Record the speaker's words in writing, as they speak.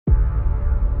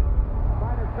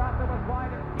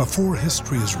Before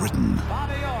history is written,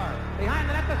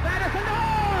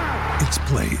 it's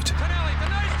played.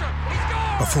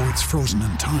 Before it's frozen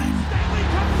in time,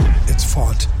 it's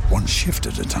fought one shift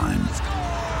at a time.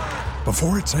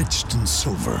 Before it's etched in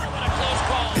silver,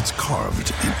 it's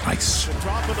carved in ice.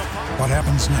 What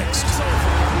happens next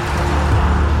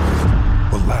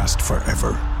will last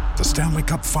forever. The Stanley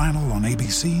Cup Final on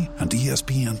ABC and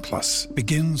ESPN Plus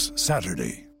begins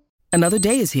Saturday. Another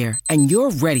day is here, and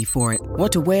you're ready for it.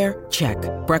 What to wear? Check.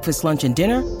 Breakfast, lunch, and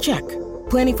dinner? Check.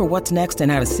 Planning for what's next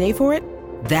and how to save for it?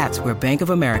 That's where Bank of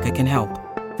America can help.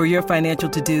 For your financial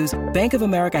to-dos, Bank of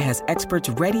America has experts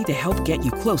ready to help get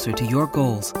you closer to your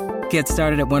goals. Get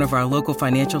started at one of our local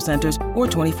financial centers or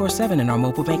 24/7 in our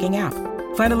mobile banking app.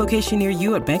 Find a location near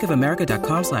you at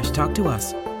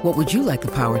bankofamerica.com/talktous. What would you like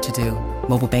the power to do?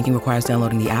 Mobile banking requires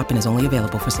downloading the app and is only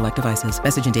available for select devices.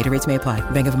 Message and data rates may apply.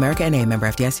 Bank of America N.A., member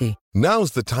FDIC.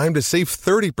 Now's the time to save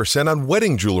 30% on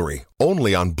wedding jewelry,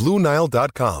 only on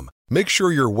BlueNile.com. Make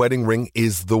sure your wedding ring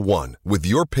is the one with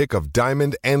your pick of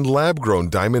diamond and lab-grown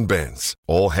diamond bands,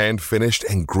 all hand-finished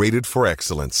and graded for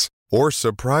excellence. Or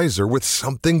surprise her with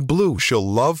something blue she'll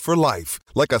love for life,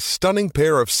 like a stunning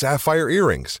pair of sapphire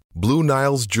earrings. Blue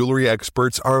Nile's jewelry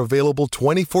experts are available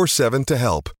 24/7 to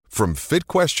help, from fit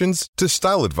questions to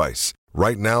style advice.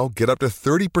 Right now, get up to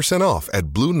 30% off at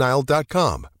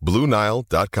BlueNile.com.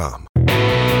 BlueNile.com.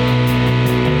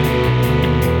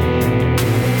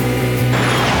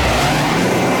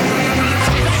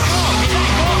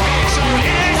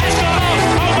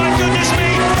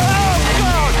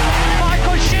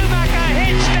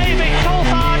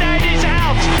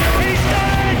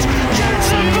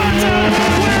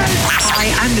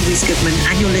 I'm Louise Goodman,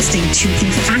 and you're listening to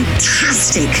the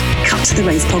fantastic Cut to the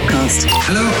Race podcast.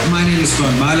 Hello, my name is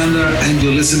Bernd Mailander, and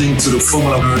you're listening to the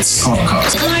Formula Nerds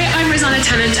podcast. Hi, I'm Rosanna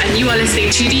Tennant, and you are listening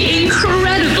to the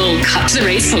incredible Cut to the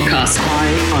Race podcast.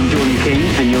 Hi, I'm Jordan King,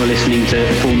 and you're listening to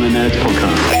the Formula Nerds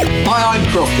podcast. Hi, I'm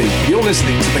Crofty. You're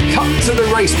listening to the Cut to the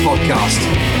Race podcast.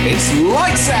 It's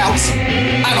lights out,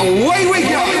 and away we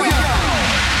go!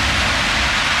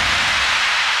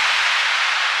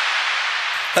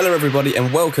 Hello everybody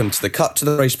and welcome to the Cut to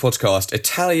the Race podcast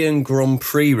Italian Grand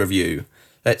Prix review.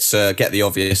 Let's get the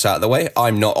obvious out of the way.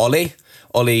 I'm not Ollie.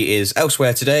 Ollie is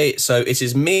elsewhere today, so it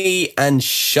is me and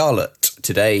Charlotte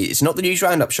today. It's not the News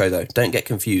Roundup show though, don't get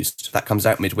confused. That comes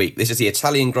out midweek. This is the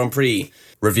Italian Grand Prix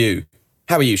review.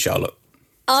 How are you, Charlotte?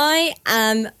 I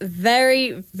am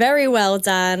very, very well,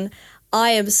 Dan. I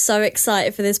am so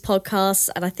excited for this podcast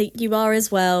and I think you are as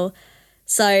well.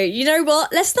 So, you know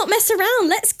what? Let's not mess around.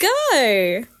 Let's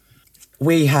go.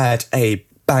 We had a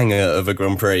banger of a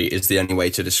Grand Prix is the only way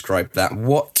to describe that.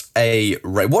 What a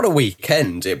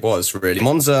weekend it was, really.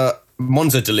 Monza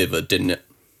delivered, didn't it?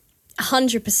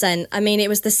 100%. I mean, it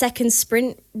was the second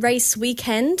sprint race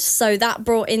weekend, so that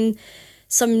brought in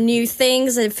some new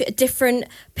things, different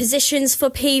positions for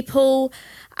people,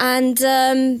 and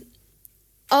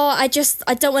I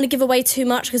don't want to give away too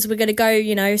much because we're going to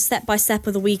go, step by step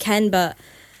of the weekend, but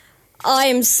I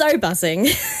am so buzzing.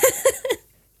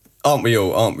 Aren't we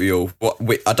all?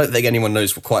 I don't think anyone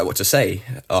knows quite what to say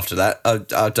after that.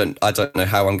 I don't know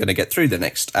how I'm going to get through the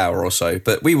next hour or so,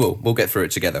 but we will. We'll get through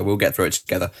it together.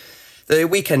 The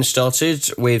weekend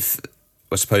started with,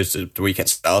 I suppose the weekend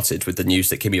started with the news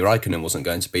that Kimi Räikkönen wasn't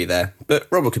going to be there, but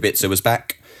Robert Kubica was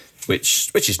back.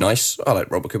 Which is nice. I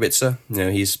like Robert Kubica.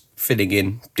 He's filling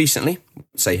in decently.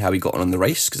 Say how he got on the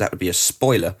race, because that would be a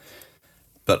spoiler.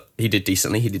 But he did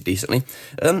decently.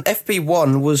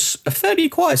 FP1 was a fairly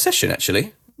quiet session,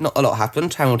 actually. Not a lot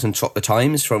happened. Hamilton topped the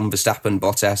times from Verstappen,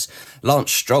 Bottas.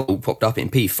 Lance Stroll popped up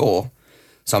in P4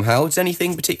 somehow. Did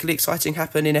anything particularly exciting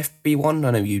happen in FP1?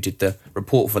 I know you did the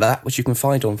report for that, which you can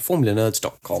find on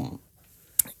formulanerds.com.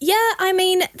 Yeah, I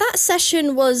mean, that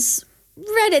session was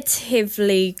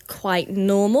relatively quite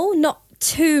normal. Not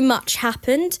too much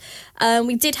happened.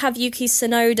 We did have Yuki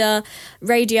Tsunoda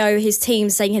radio his team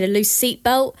saying he had a loose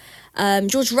seatbelt.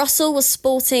 George Russell was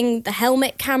sporting the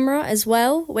helmet camera as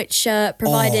well, which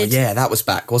provided... Oh, yeah, that was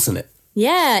back, wasn't it?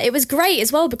 Yeah, it was great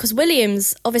as well because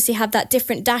Williams obviously had that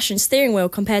different dash and steering wheel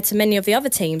compared to many of the other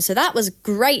teams. So that was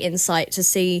great insight to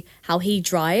see how he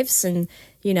drives and,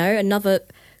 another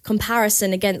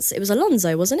comparison against... It was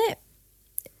Alonso, wasn't it?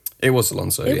 It was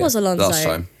Alonso. It was Alonso. Last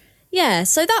time. Yeah,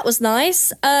 so that was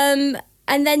nice. And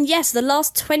then, yes, the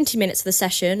last 20 minutes of the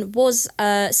session was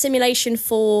a simulation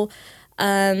for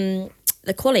the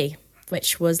quali,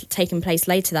 which was taking place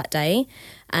later that day.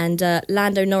 And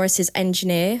Lando Norris's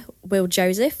engineer, Will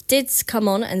Joseph, did come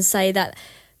on and say that,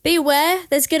 beware,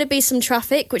 there's going to be some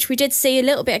traffic, which we did see a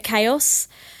little bit of chaos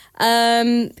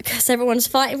because everyone's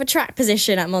fighting for track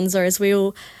position at Monza, as we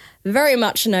all very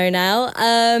much know now.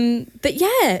 But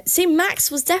yeah, see,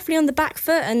 Max was definitely on the back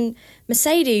foot and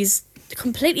Mercedes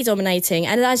completely dominating.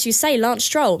 And as you say, Lance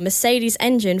Stroll, Mercedes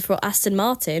engine for Aston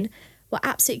Martin, were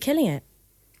absolutely killing it.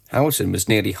 Hamilton was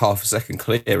nearly half a second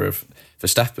clear of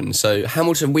Verstappen, so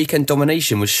Hamilton weekend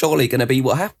domination was surely going to be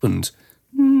what happened.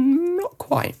 Not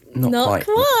quite. Not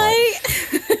quite.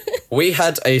 We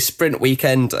had a sprint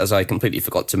weekend, as I completely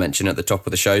forgot to mention at the top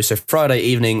of the show. So Friday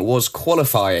evening was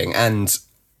qualifying and,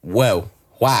 well,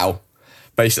 wow.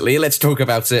 Basically, let's talk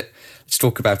about it. Let's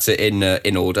talk about it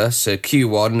in order. So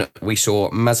Q1, we saw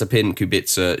Mazepin,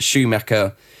 Kubica,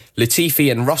 Schumacher, Latifi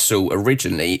and Russell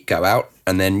originally go out,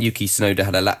 and then Yuki Tsunoda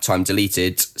had a lap time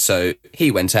deleted, so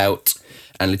he went out,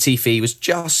 and Latifi was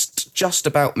just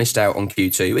about missed out on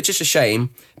Q2, which is a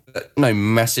shame, but no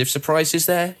massive surprises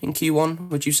there in Q1,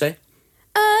 would you say?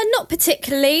 Not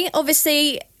particularly.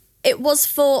 Obviously, it was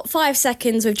for 5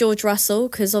 seconds with George Russell,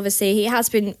 because obviously he has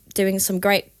been doing some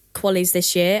great qualies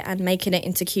this year and making it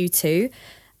into Q2,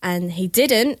 and he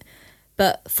didn't.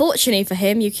 But fortunately for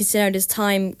him, Yuki Tsunoda's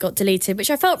time got deleted,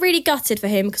 which I felt really gutted for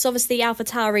him because obviously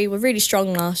AlphaTauri were really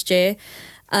strong last year.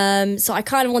 So I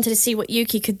kind of wanted to see what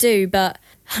Yuki could do, but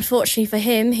unfortunately for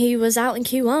him, he was out in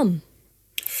Q1.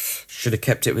 Should have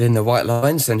kept it within the white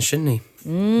lines then, shouldn't he?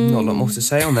 Not a lot more to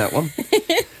say on that one.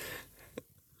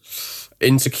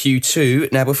 Into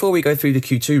Q2. Now, before we go through the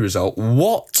Q2 result,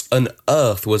 what on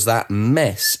earth was that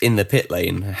mess in the pit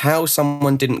lane? How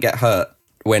someone didn't get hurt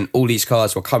when all these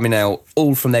cars were coming out,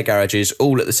 all from their garages,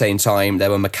 all at the same time. There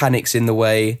were mechanics in the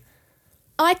way.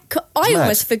 I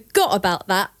almost forgot about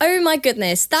that. Oh my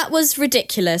goodness, that was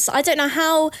ridiculous. I don't know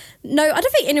how. No, I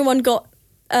don't think anyone got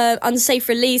unsafe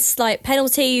release, like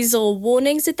penalties or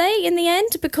warnings, did they, in the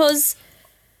end? Because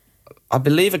I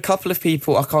believe a couple of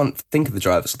people, I can't think of the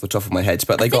drivers off the top of my head,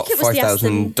 but they got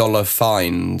 $5,000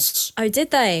 fines. Oh, did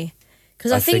they?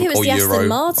 Because I think it was the Aston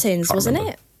Martins, wasn't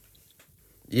it?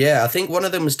 Yeah, I think one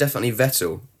of them was definitely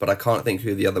Vettel, but I can't think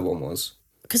who the other one was.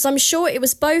 Because I'm sure it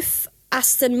was both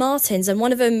Aston Martins, and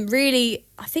one of them really,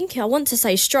 I want to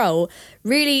say Stroll,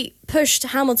 really pushed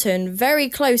Hamilton very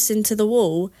close into the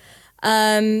wall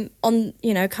coming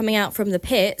out from the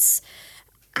pits.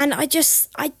 And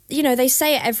they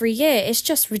say it every year, it's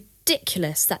just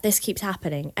ridiculous that this keeps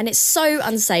happening. And it's so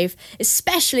unsafe,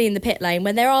 especially in the pit lane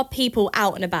when there are people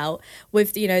out and about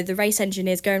with, the race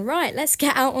engineers going, right, let's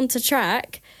get out onto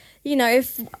track.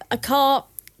 If a car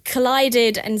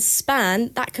collided and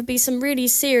span, that could be some really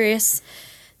serious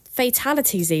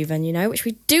fatalities even, which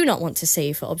we do not want to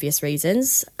see for obvious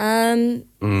reasons. I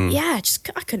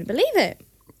couldn't believe it.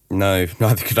 No,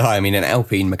 neither could I. I mean, an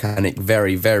Alpine mechanic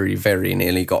very, very, very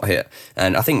nearly got hit.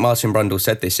 And I think Martin Brundle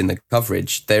said this in the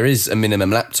coverage. There is a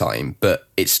minimum lap time, but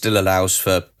it still allows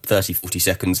for 30, 40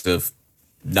 seconds of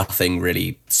nothing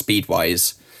really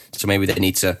speed-wise. So maybe they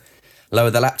need to lower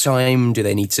the lap time. Do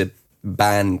they need to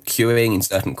ban queuing in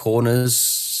certain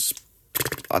corners?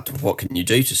 What can you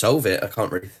do to solve it? I can't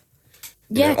really...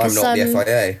 Yeah, I'm not the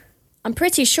FIA. I'm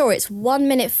pretty sure it's 1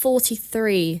 minute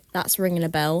 43 that's ringing a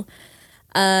bell.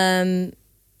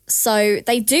 So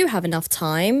they do have enough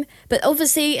time, but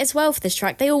obviously as well for this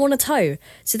track, they all want a tow.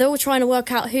 So they're all trying to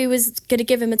work out who was going to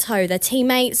give him a tow, their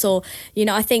teammates, or,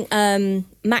 I think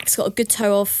Max got a good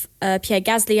tow off Pierre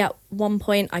Gasly at one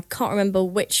point. I can't remember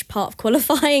which part of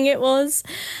qualifying it was.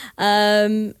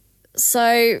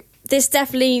 So this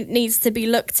definitely needs to be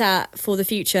looked at for the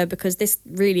future because this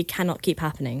really cannot keep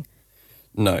happening.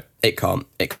 No, it can't.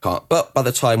 But by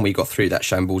the time we got through that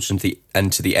shambles to the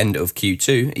end of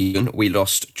Q2, even, we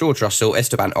lost George Russell,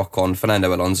 Esteban Ocon,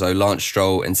 Fernando Alonso, Lance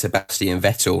Stroll and Sebastian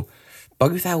Vettel.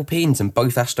 Both Alpines and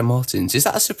both Aston Martins. Is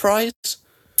that a surprise?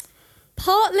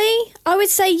 Partly, I would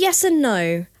say yes and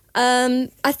no.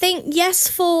 I think yes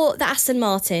for the Aston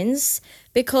Martins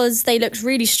because they looked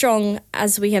really strong,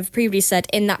 as we have previously said,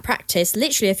 in that practice,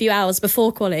 literally a few hours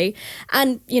before quali.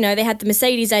 And, they had the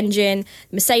Mercedes engine.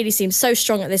 Mercedes seemed so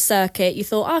strong at this circuit. You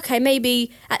thought, okay,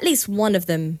 maybe at least one of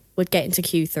them would get into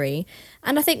Q3.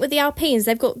 And I think with the Alpines,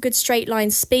 they've got good straight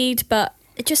line speed, but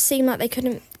it just seemed like they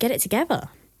couldn't get it together.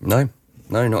 No,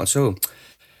 not at all.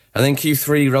 And then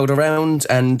Q3 rolled around,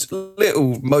 and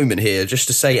little moment here just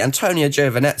to say Antonio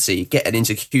Giovinazzi getting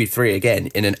into Q3 again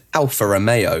in an Alfa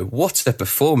Romeo. What a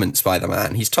performance by the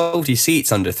man. He's told his seat's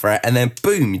under threat, and then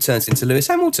boom, he turns into Lewis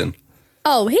Hamilton.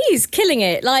 Oh, he's killing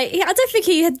it. I don't think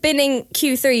he had been in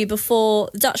Q3 before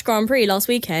the Dutch Grand Prix last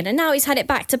weekend, and now he's had it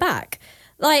back to back.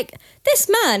 This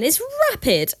man is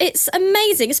rapid. It's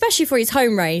amazing, especially for his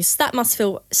home race. That must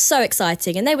feel so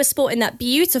exciting. And they were sporting that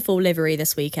beautiful livery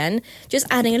this weekend, just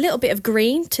adding a little bit of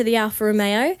green to the Alfa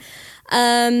Romeo.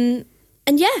 And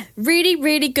And yeah, really,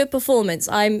 really good performance.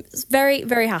 I'm very,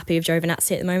 very happy with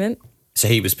Giovinazzi at the moment. So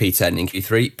he was P10 in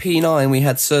Q3. P9, we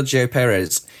had Sergio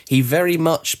Perez. He very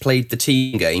much played the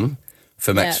team game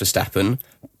for Max Verstappen.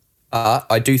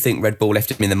 I do think Red Bull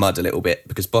left him in the mud a little bit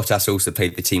because Bottas also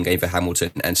played the team game for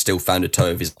Hamilton and still found a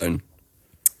toe of his own.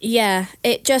 Yeah,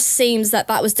 it just seems that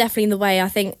was definitely the way. I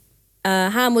think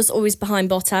Ham was always behind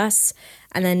Bottas,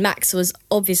 and then Max was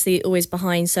obviously always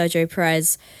behind Sergio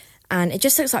Perez. And it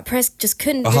just looks like Perez just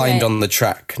couldn't Behind do it. on the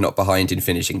track, not behind in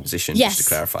finishing position, yes. just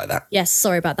to clarify that. Yes,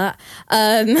 sorry about that.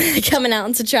 Coming out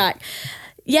onto track.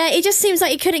 Yeah, it just seems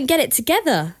like he couldn't get it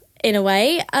together in a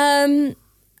way. I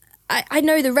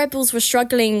know the Red Bulls were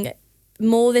struggling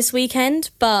more this weekend,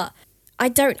 but I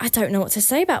don't know what to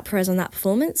say about Perez on that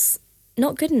performance.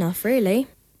 Not good enough, really.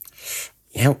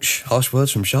 Ouch, harsh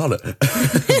words from Charlotte.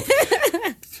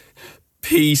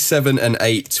 P7 and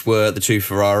 8 were the two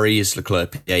Ferraris,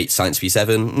 Leclerc P8, Sainz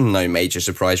P7. No major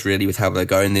surprise really with how they're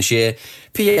going this year.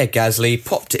 Pierre Gasly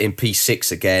popped it in P6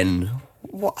 again.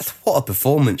 What a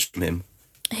performance from him.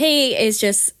 He is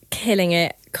just killing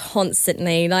it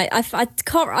constantly. Like I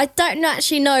don't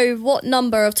actually know what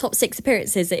number of top 6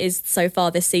 appearances it is so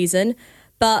far this season,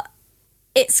 but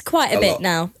it's quite a bit lot.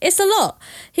 now. It's a lot.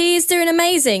 He's doing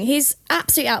amazing. He's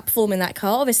absolutely outperforming that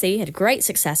car. Obviously, he had great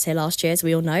success here last year, as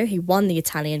we all know. He won the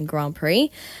Italian Grand Prix.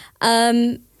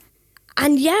 And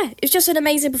yeah, it was just an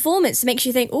amazing performance. It makes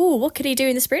you think, oh, what could he do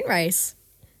in the sprint race?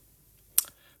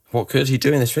 What could he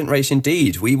do in the sprint race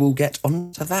indeed? We will get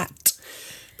on to that.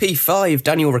 P5,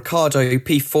 Daniel Ricciardo.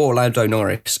 P4, Lando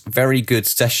Norris. Very good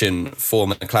session for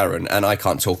McLaren. And I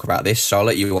can't talk about this.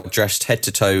 Charlotte, you were dressed head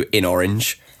to toe in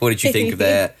orange. What did you think of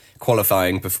their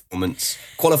qualifying performance?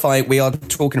 Qualifying, we are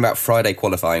talking about Friday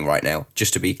qualifying right now,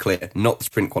 just to be clear. Not the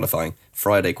sprint qualifying,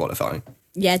 Friday qualifying.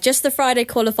 Yeah, just the Friday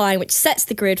qualifying, which sets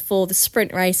the grid for the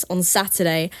sprint race on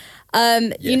Saturday.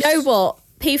 Yes. You know what?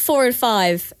 P4 and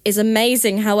 5 is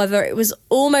amazing. However, it was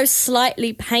almost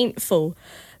slightly painful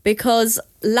because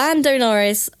Lando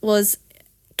Norris was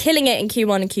killing it in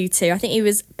Q1 and Q2. I think he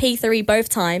was P3 both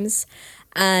times,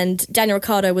 and Daniel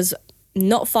Ricciardo was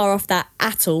not far off that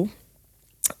at all.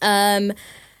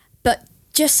 But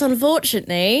just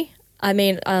unfortunately, I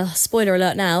mean, spoiler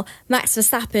alert now, Max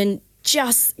Verstappen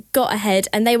just got ahead,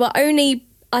 and they were only,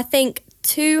 I think,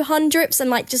 200ths and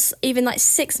like just even like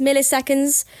 6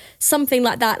 milliseconds, something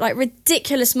like that, like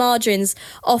ridiculous margins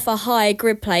off a high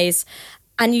grid place.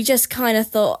 And you just kind of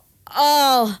thought,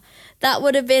 oh, that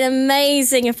would have been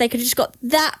amazing if they could have just got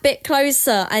that bit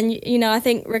closer. And, you know, I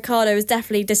think Ricciardo was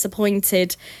definitely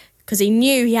disappointed because he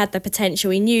knew he had the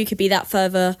potential. He knew he could be that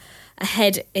further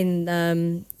ahead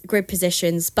in grid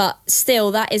positions. But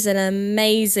still, that is an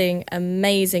amazing,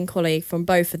 amazing quali from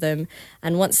both of them.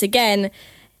 And once again,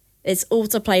 it's all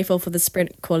to play for the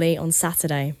sprint quali on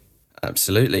Saturday.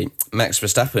 Absolutely. Max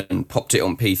Verstappen popped it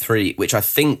on P3, which I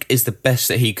think is the best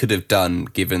that he could have done,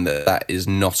 given that that is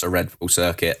not a Red Bull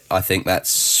circuit. I think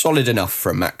that's solid enough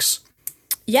from Max.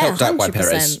 Yeah, helped out by 100%.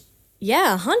 Perez.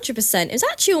 Yeah, 100%. It was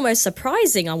actually almost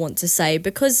surprising, I want to say,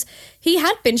 because he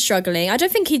had been struggling. I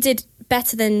don't think he did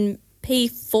better than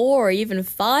P4 or even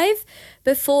 5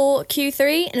 before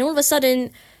Q3. And all of a sudden,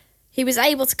 he was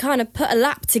able to kind of put a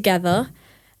lap together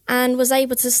and was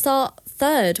able to start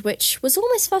third, which was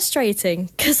almost frustrating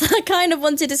because I kind of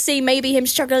wanted to see maybe him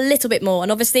struggle a little bit more.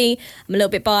 And obviously, I'm a little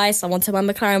bit biased. I wanted my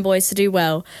McLaren boys to do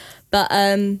well. But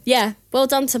yeah, well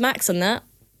done to Max on that.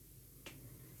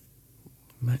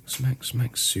 Max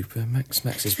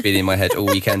has been in my head all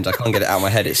weekend. I can't get it out of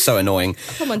my head. It's so annoying.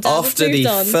 Come on, Dad, after the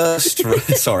first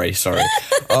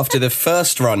after the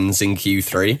first runs in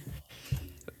Q3,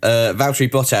 Valtteri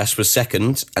Bottas was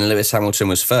second and Lewis Hamilton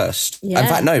was first. Yeah. In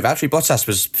fact, no, Valtteri Bottas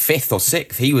was 5th or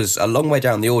 6th. He was a long way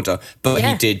down the order, but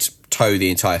he did tow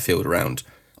the entire field around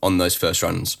on those first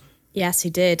runs. Yes, he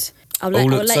did. I'll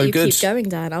let you keep going,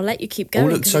 Dan. I'll let you keep going.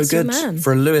 All looked so good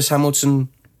for a Lewis Hamilton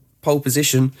pole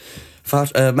position.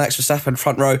 Max Verstappen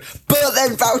front row, but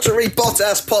then Valtteri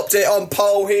Bottas popped it on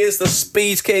pole. He is the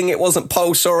speed king. It wasn't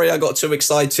pole, sorry, I got too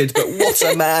excited, but what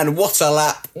a man, what a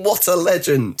lap, what a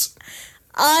legend.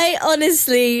 I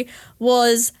honestly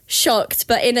was shocked,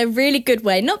 but in a really good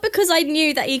way. Not because I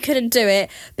knew that he couldn't do it,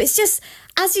 but it's just,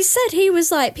 as you said, he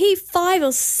was like P5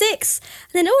 or 6,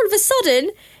 and then all of a sudden,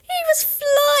 he was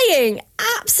flying.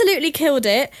 Absolutely killed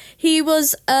it. He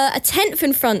was a 10th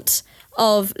in front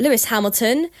of Lewis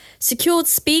Hamilton, secured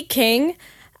Speed King,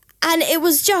 and it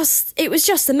was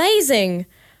just amazing.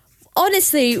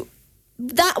 Honestly,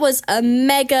 that was a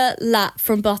mega lap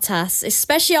from Bottas,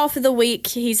 especially after the week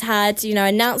he's had, you know,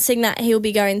 announcing that he'll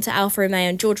be going to Alfa Romeo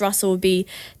and George Russell will be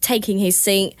taking his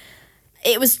seat.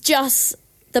 It was just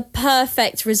the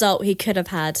perfect result he could have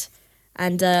had.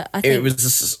 And I think I was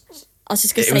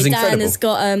just going to say, Dan incredible. has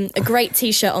got a great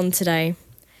T-shirt on today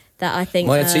that I think...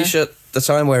 My T-shirt that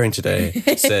I'm wearing today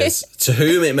says, "To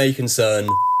whom it may concern,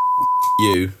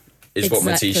 you," is what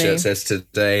my Exactly. T-shirt says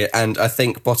today. And I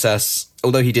think Bottas,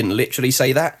 although he didn't literally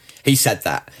say that, he said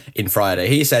that in Friday.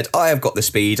 He said, "I have got the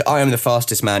speed. I am the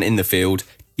fastest man in the field.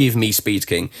 Give me Speed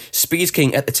King." Speed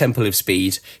King at the Temple of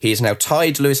Speed. He has now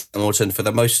tied Lewis Hamilton for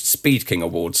the most Speed King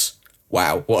awards.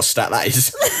 Wow, what a stat that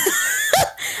is.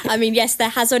 I mean, yes, there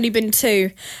has only been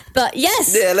 2. But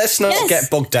yes. Yeah, let's not yes. get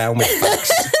bogged down with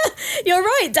facts. You're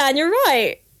right, Dan, you're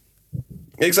right.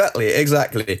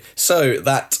 Exactly. So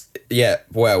that,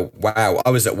 wow. I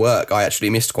was at work. I actually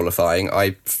missed qualifying.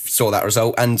 I saw that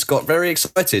result and got very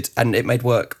excited, and it made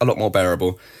work a lot more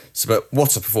bearable. So, but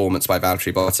what a performance by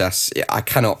Valtteri Bottas. Yeah, I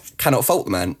cannot fault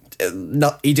the man.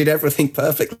 He did everything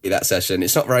perfectly that session.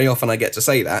 It's not very often I get to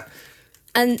say that.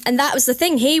 And that was the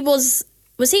thing.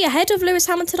 Was he ahead of Lewis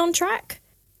Hamilton on track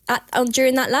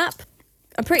during that lap?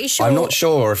 I'm pretty sure. I'm not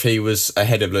sure if he was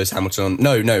ahead of Lewis Hamilton.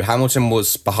 No, Hamilton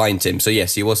was behind him. So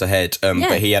yes, he was ahead,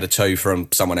 but he had a tow from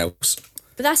someone else.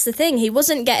 But that's the thing. He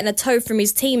wasn't getting a tow from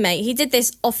his teammate. He did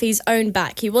this off his own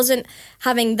back. He wasn't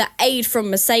having the aid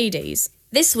from Mercedes.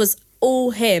 This was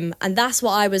all him. And that's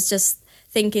what I was just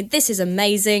thinking, this is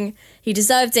amazing. He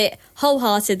deserved it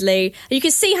wholeheartedly. And you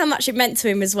could see how much it meant to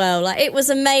him as well. Like, it was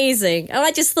amazing. And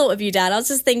I just thought of you, Dan. I was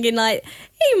just thinking, like,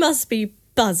 he must be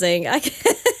buzzing.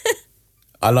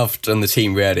 I loved on the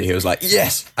team reality. He was like,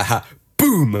 "Yes, aha,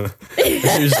 boom."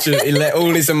 He let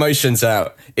all his emotions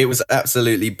out. It was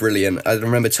absolutely brilliant. I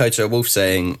remember Toto Wolff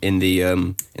saying in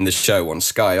the show on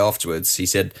Sky afterwards, he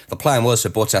said the plan was for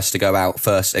Bottas to go out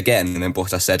first again, and then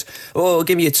Bottas said, "Oh,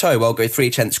 give me a tow. I'll go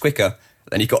 3/10 quicker."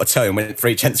 Then he got a tow and went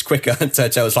 3/10 quicker, and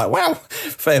Toto was like, "Wow,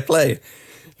 fair play."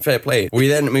 We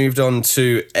then moved on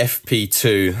to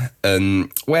FP2,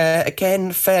 where,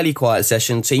 again, fairly quiet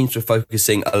session. Teams were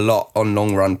focusing a lot on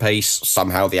long-run pace.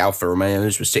 Somehow the Alfa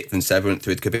Romeos were 6th and 7th,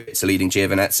 with Kubica leading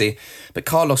Giovinazzi. But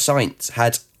Carlos Sainz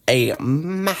had a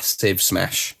massive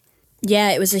smash.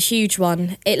 Yeah, it was a huge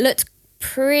one. It looked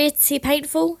pretty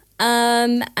painful.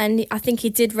 And I think he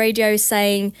did radio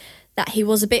saying that he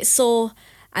was a bit sore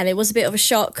and it was a bit of a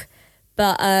shock.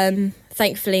 But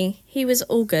thankfully, he was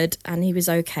all good and he was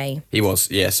okay. He was,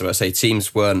 yeah. So I say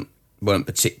teams weren't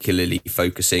particularly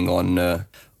focusing on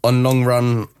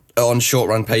short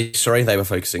run pace. Sorry, they were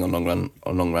focusing on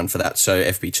long run for that. So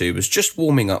FP2 was just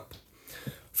warming up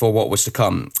for what was to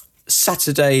come.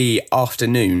 Saturday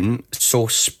afternoon saw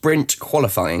sprint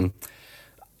qualifying.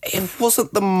 It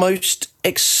wasn't the most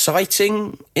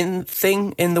exciting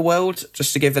thing in the world.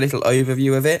 Just to give a little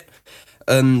overview of it.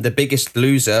 The biggest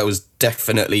loser was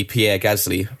definitely Pierre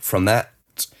Gasly from that.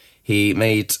 He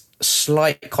made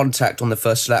slight contact on the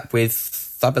first lap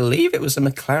with, I believe it was a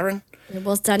McLaren. It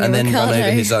was Daniel and then Ricciardo. Run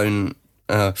over his own,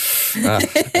 and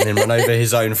then run over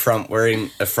his own front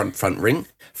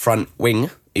wing.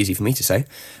 Easy for me to say,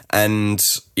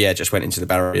 and yeah, just went into the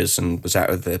barriers and was out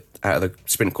of the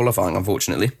sprint qualifying,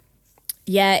 unfortunately.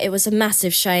 Yeah, it was a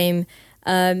massive shame.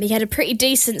 He had a pretty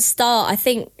decent start, I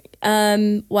think.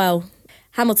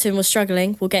 Hamilton was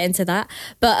struggling. We'll get into that.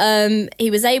 But he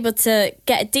was able to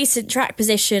get a decent track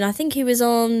position. I think he was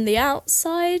on the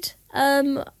outside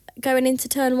going into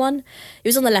turn 1. He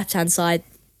was on the left-hand side.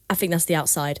 I think that's the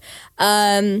outside.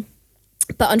 But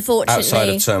unfortunately... Outside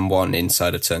of turn 1,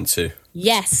 inside of turn 2.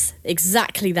 Yes,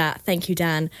 exactly that. Thank you,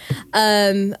 Dan.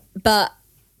 But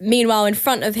meanwhile, in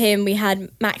front of him, we had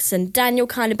Max and Daniel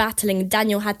kind of battling.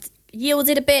 Daniel had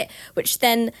yielded a bit, which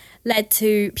then led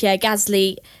to Pierre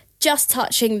Gasly just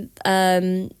touching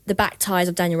the back tyres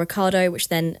of Daniel Ricciardo, which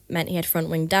then meant he had front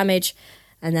wing damage,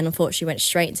 and then unfortunately went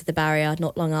straight into the barrier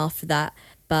not long after that.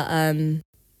 But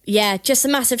yeah, just a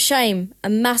massive shame. A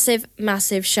massive,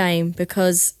 massive shame,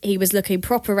 because he was looking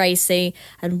proper racy,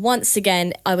 and once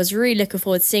again, I was really looking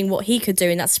forward to seeing what he could do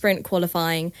in that sprint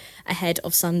qualifying ahead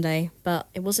of Sunday, but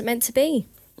it wasn't meant to be.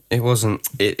 It wasn't,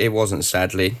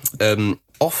 sadly.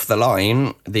 Off the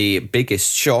line, the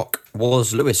biggest shock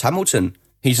was Lewis Hamilton.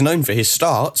 He's known for his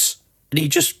starts, and he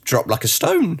just dropped like a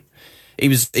stone.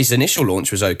 His initial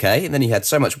launch was okay, and then he had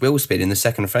so much wheel spin in the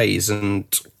second phase and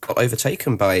got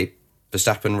overtaken by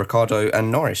Verstappen, Ricciardo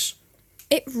and Norris.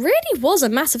 It really was a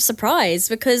massive surprise,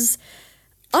 because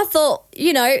I thought,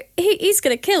 he's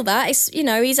going to kill that.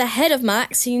 He's ahead of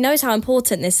Max. He knows how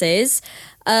important this is.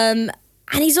 And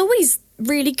he's always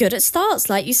really good at starts,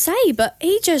 like you say, but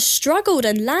he just struggled,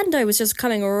 and Lando was just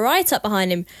coming right up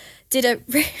behind him. Did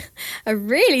a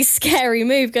really scary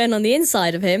move going on the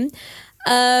inside of him.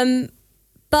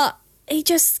 But he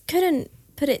just couldn't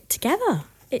put it together.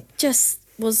 It just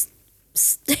was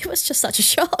just such a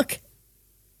shock.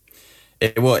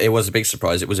 It was a big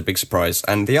surprise. It was a big surprise.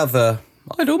 And the other,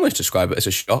 I'd almost describe it as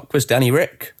a shock, was Danny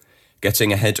Rick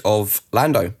getting ahead of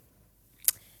Lando.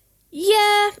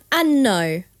 Yeah and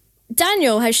no.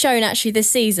 Daniel has shown actually this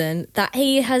season that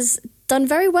he has done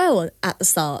very well at the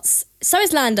starts. So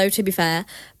is Lando, to be fair.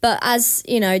 But as,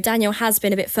 you know, Daniel has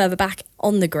been a bit further back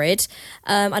on the grid.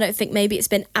 I don't think maybe it's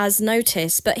been as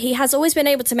noticed, but he has always been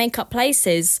able to make up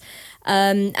places.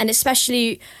 And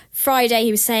especially Friday,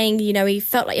 he was saying, you know, he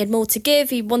felt like he had more to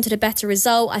give. He wanted a better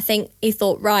result. I think he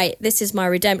thought, right, this is my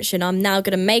redemption. I'm now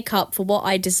going to make up for what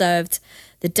I deserved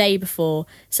the day before.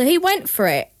 So he went for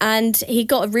it and he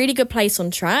got a really good place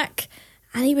on track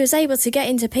and he was able to get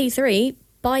into P3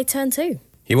 by turn 2.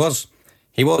 He was.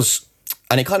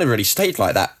 And it kind of really stayed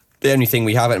like that. The only thing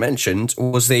we haven't mentioned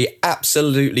was the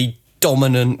absolutely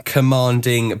dominant,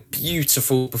 commanding,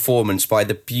 beautiful performance by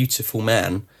the beautiful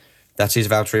man that is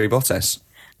Valtteri Bottas.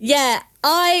 Yeah,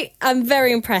 I am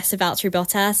very impressed with Valtteri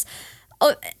Bottas.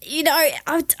 Oh, you know,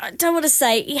 I don't want to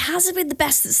say he hasn't been the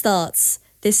best at starts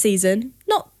this season.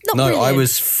 Not No, brilliant. I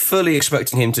was fully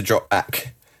expecting him to drop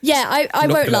back. Yeah, I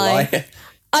won't lie.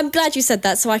 I'm glad you said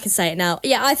that so I can say it now.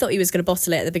 Yeah, I thought he was going to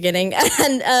bottle it at the beginning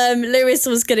and Lewis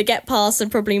was going to get past and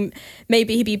probably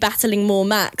maybe he'd be battling more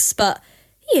Max, but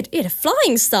he had a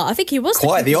flying start. I think he was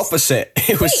quite the opposite.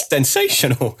 It was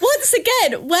sensational. Once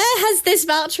again, where has this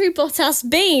Valtteri Bottas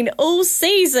been all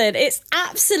season? It's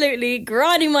absolutely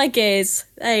grinding my gears.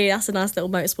 Hey, that's a nice little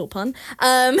motorsport pun.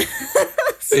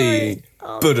 Sorry.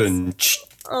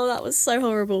 Oh, that was so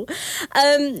horrible.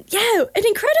 Yeah, an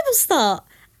incredible start.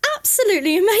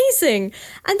 Absolutely amazing.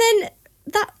 And then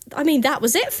that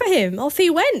was it for him. Off he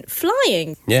went,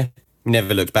 flying. Yeah,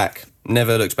 never looked back.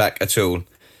 Never looked back at all.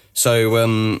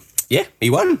 So, yeah, he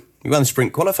won. He won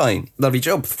sprint qualifying. Lovely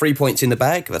job. 3 points in the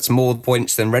bag. That's more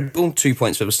points than Red Bull. 2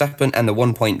 points for Verstappen and the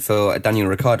 1 point for Daniel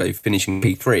Ricciardo finishing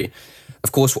P3.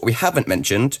 Of course, what we haven't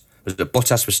mentioned was that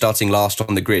Bottas was starting last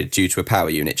on the grid due to a power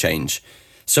unit change.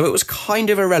 So it was kind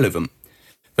of irrelevant.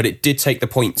 But it did take the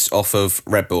points off of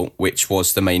Red Bull, which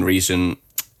was the main reason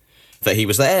that he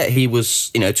was there. He was,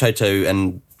 you know, Toto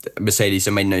and Mercedes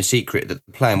have made no secret that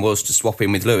the plan was to swap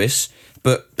in with Lewis,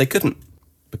 but they couldn't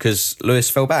because Lewis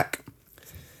fell back.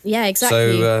 Yeah,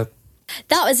 exactly. So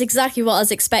that was exactly what I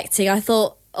was expecting. I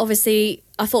thought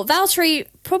Valtteri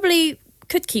probably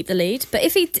could keep the lead, but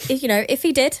if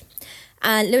he did,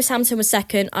 and Lewis Hamilton was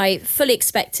second, I fully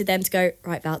expected them to go,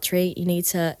 right, Valtteri, you need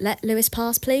to let Lewis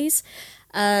pass, please.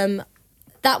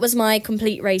 That was my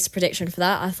complete race prediction for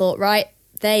that. I thought, right,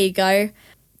 there you go,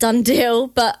 done deal.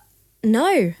 But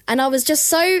no, and I was just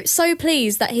so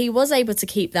pleased that he was able to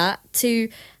keep that to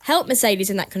help Mercedes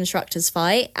in that constructors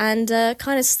fight and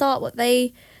kind of start what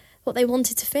they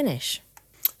wanted to finish.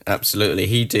 Absolutely,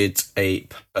 he did a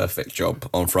perfect job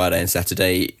on Friday and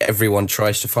Saturday. Everyone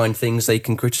tries to find things they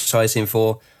can criticise him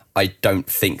for. I don't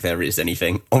think there is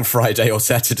anything on Friday or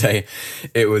Saturday.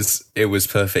 It was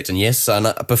perfect. And yes,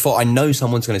 before I know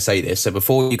someone's going to say this, so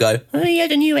before you go, oh, he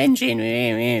had a new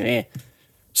engine.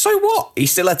 So what? He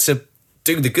still had to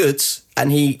do the goods,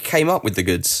 and he came up with the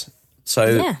goods. So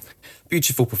yeah.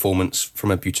 Beautiful performance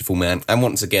from a beautiful man. And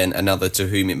once again, another to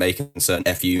whom it may concern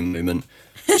FU moment,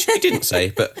 which he didn't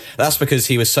say, but that's because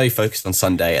he was so focused on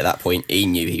Sunday at that point, he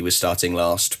knew he was starting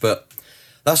last. But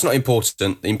that's not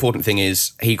important. The important thing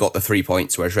is he got the 3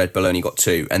 points, whereas Red Bull only got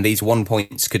 2. And these 1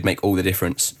 points could make all the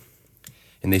difference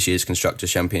in this year's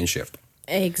Constructors' Championship.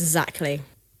 Exactly.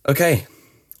 Okay,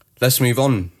 let's move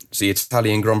on to the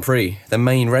Italian Grand Prix, the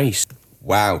main race.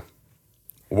 Wow.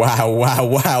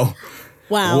 Wow.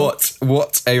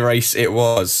 What a race it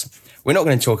was. We're not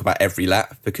going to talk about every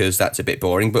lap because that's a bit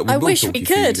boring, but we will talk you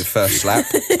through the first lap.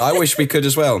 I wish we could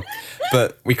as well,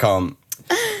 but we can't.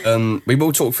 We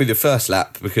will talk through the first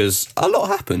lap because a lot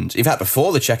happened. In fact,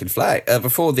 before the checkered flag,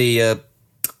 before the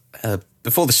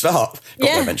start, got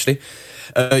there eventually.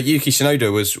 Yuki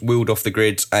Tsunoda was wheeled off the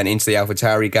grid and into the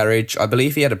AlphaTauri garage. I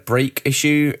believe he had a brake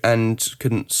issue and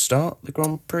couldn't start the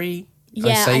Grand Prix.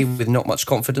 Yeah, with not much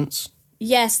confidence.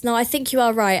 Yes, no, I think you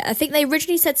are right. I think they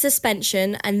originally said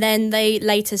suspension and then they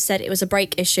later said it was a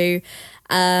brake issue.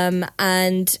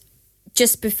 And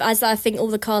just as I think all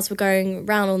the cars were going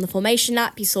round on the formation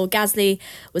lap, you saw Gasly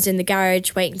was in the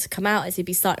garage waiting to come out as he'd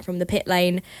be starting from the pit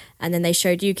lane. And then they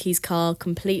showed Yuki's car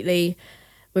completely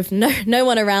with no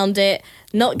one around it,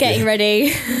 not getting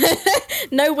ready,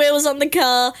 no wheels on the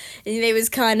car. And it was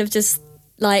kind of just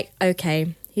like,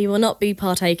 okay, he will not be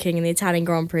partaking in the Italian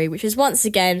Grand Prix, which is once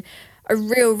again a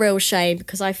real shame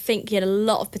because I think he had a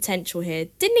lot of potential here.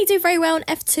 Didn't he do very well in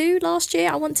F2 last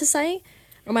year, I want to say?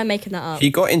 Or am I making that up? He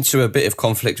got into a bit of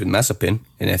conflict with Mazepin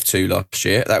in F2 last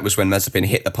year. That was when Mazepin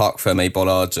hit the Parc Fermé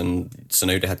bollard and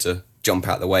Tsunoda had to jump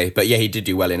out the way. But yeah, he did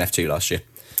do well in F2 last year.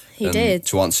 He did.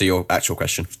 To answer your actual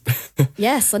question.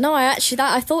 Yes, I know. I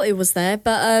thought it was there,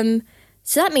 but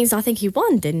so that means I think he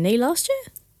won, didn't he, last year?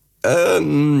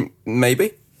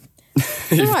 Maybe.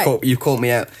 You've caught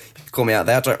me out. You've caught me out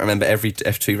there. I don't remember every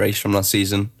F2 race from last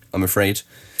season, I'm afraid.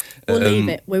 We'll leave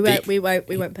it. We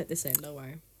won't put this in. Don't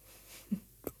worry.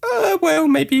 Well,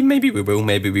 maybe we will.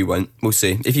 Maybe we won't. We'll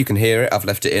see. If you can hear it, I've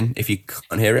left it in. If you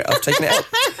can't hear it, I've taken it out.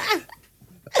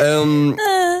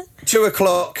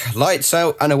 2:00, lights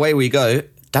out, and away we go.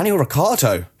 Daniel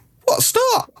Ricciardo, what a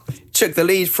start! Took the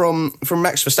lead from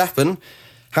Max Verstappen.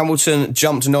 Hamilton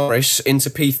jumped Norris into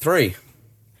P3.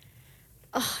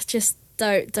 Oh, just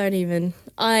don't even.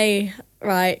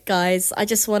 Right, guys, I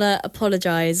just want to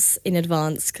apologise in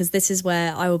advance because this is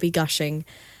where I will be gushing.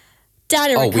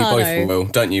 Daniel Ricciardo. We both will,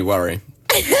 don't you worry.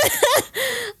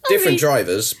 Different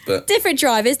drivers, but... Different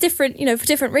drivers, different, for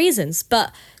different reasons.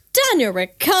 But Daniel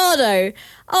Ricciardo,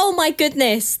 oh my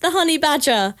goodness, the honey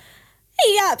badger.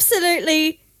 He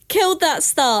absolutely killed that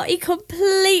start. He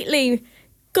completely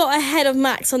got ahead of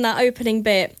Max on that opening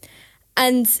bit.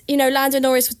 And, Lando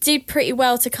Norris did pretty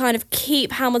well to kind of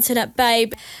keep Hamilton at bay.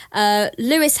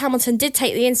 Lewis Hamilton did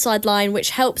take the inside line, which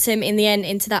helped him in the end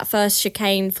into that first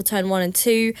chicane for turn 1 and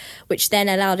 2, which then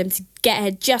allowed him to get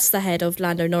ahead just ahead of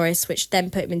Lando Norris, which then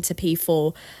put him into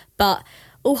P4. But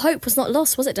all hope was not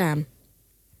lost, was it, Dan?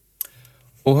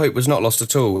 All hope was not lost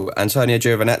at all. Antonio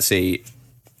Giovinazzi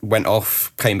went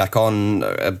off, came back on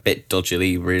a bit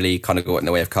dodgily, really kind of got in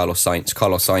the way of Carlos Sainz.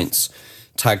 Carlos Sainz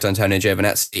tagged Antonio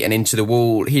Giovinazzi and into the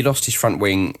wall. He lost his front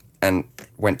wing and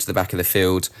went to the back of the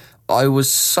field. I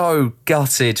was so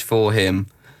gutted for him.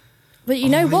 But you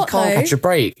know what, he can't catch a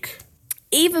break.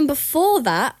 Even before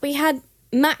that, we had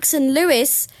Max and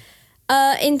Lewis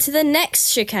into the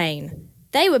next chicane.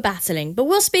 They were battling, but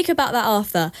we'll speak about that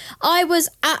after. I was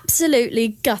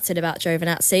absolutely gutted about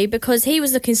Giovinazzi because he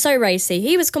was looking so racy.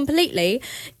 He was completely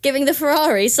giving the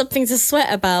Ferrari something to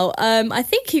sweat about. I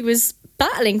think he was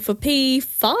battling for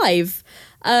P5,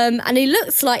 and he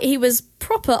looked like he was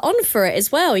proper on for it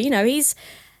as well.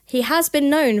 He has been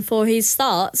known for his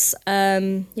starts,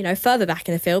 further back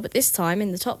in the field, but this time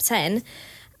in the top 10.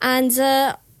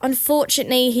 And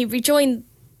unfortunately, he rejoined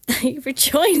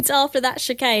after that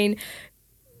chicane,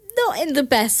 not in the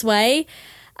best way,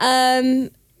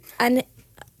 and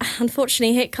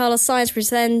unfortunately hit Carlos Sainz, which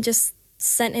then just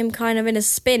sent him kind of in a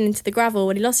spin into the gravel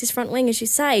when he lost his front wing, as you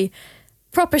say.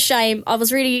 Proper shame. I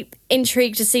was really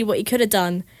intrigued to see what he could have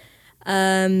done.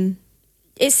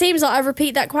 It seems like I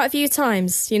repeat that quite a few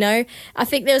times, I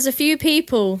think there was a few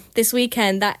people this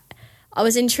weekend that I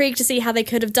was intrigued to see how they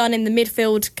could have done in the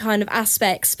midfield kind of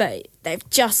aspects, but they've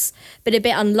just been a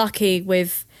bit unlucky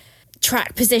with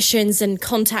track positions and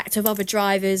contact of other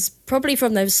drivers, probably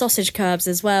from those sausage curbs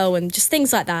as well, and just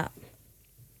things like that.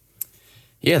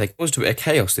 Yeah, they caused a bit of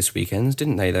chaos this weekend,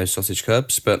 didn't they, those sausage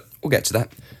curbs? But we'll get to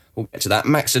that.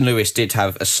 Max and Lewis did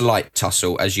have a slight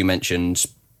tussle, as you mentioned.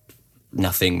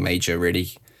 Nothing major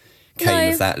really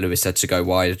came of that. Lewis had to go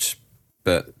wide,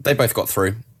 but they both got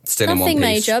through, still in one piece. Nothing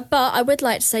major, but I would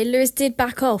like to say Lewis did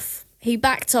back off. He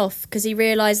backed off because he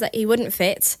realised that he wouldn't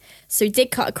fit, so he did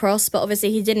cut across, but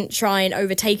obviously he didn't try and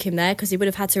overtake him there because he would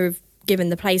have had to have given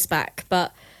the place back.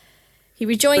 But he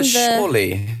rejoined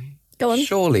Surely,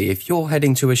 if you're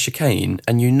heading to a chicane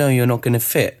and you know you're not going to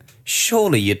fit,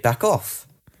 surely you'd back off.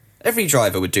 Every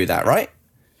driver would do that, right?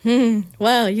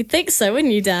 Well, you'd think so,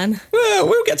 wouldn't you, Dan? Well,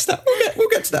 we'll get to that. We'll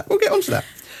get to that. We'll get onto that.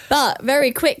 But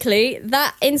very quickly,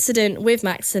 that incident with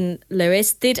Max and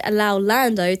Lewis did allow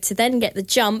Lando to then get the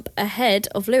jump ahead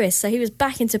of Lewis. So he was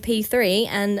back into P3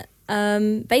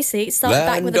 and basically started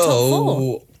back with the top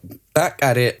 4. Back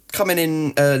at it. Coming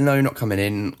in, no, not coming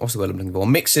in. What's the word I'm looking for?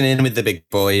 Mixing in with the big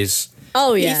boys.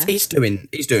 Oh, yeah. He's doing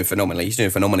phenomenally.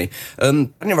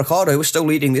 Daniel Ricciardo was still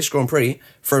leading this Grand Prix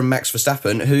from Max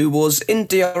Verstappen, who was in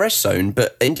DRS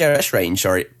range,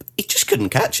 He just couldn't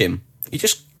catch him. He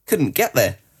just couldn't get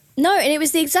there. No, and it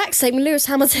was the exact same with Lewis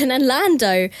Hamilton and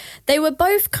Lando. They were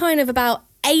both kind of about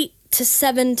 8 to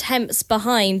 7 tenths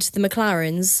behind the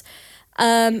McLarens,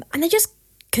 and they just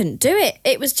couldn't do it.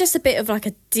 It was just a bit of like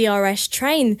a DRS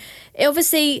train.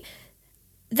 Obviously,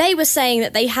 they were saying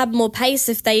that they had more pace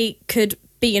if they could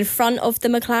be in front of the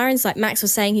McLarens. Like Max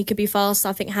was saying he could be fast.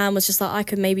 I think Ham was just like, I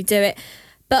could maybe do it.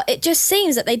 But it just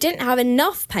seems that they didn't have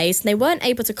enough pace and they weren't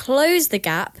able to close the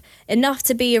gap enough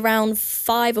to be around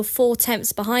 5 or 4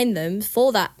 tenths behind them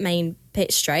for that main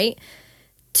pit straight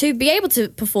to be able to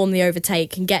perform the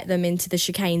overtake and get them into the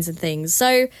chicanes and things.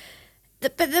 So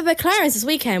But the McLarens this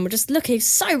weekend were just looking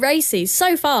so racy,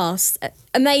 so fast.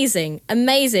 Amazing.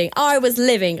 I was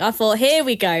living. I thought, here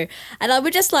we go. And I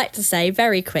would just like to say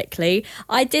very quickly,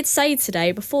 I did say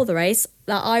today before the race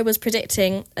that I was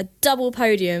predicting a double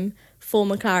podium for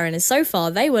McLaren. And so far,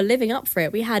 they were living up for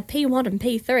it. We had P1 and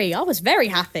P3. I was very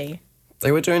happy.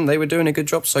 They were doing a good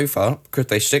job so far. Could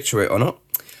they stick to it or not?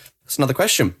 That's another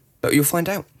question, but you'll find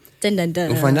out. Dun, dun,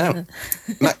 dun. We'll find out.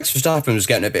 Max Verstappen was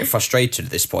getting a bit frustrated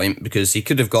at this point because he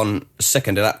could have gone a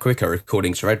second a lap quicker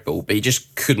according to Red Bull, but he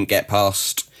just couldn't get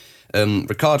past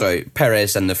Ricciardo.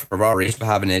 Perez and the Ferraris were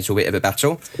having a little bit of a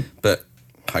battle, but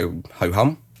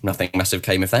ho-hum, nothing massive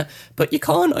came of that. But you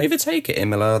can't overtake it,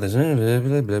 Imola. There's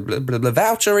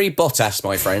Valtteri Bottas,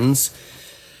 my friends,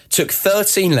 took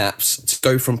 13 laps to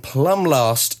go from plumb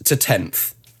last to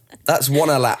 10th. That's 1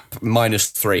 a lap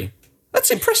 -3. That's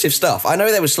impressive stuff. I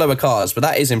know there were slower cars, but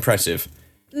that is impressive.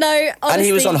 No, honestly. And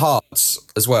he was on hards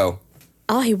as well.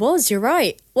 Oh, he was, you're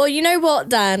right. Well, you know what,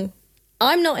 Dan?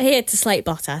 I'm not here to slate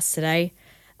Bottas today.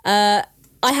 I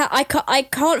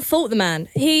can't fault the man.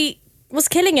 He was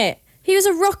killing it. He was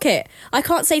a rocket. I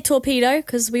can't say torpedo,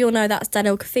 because we all know that's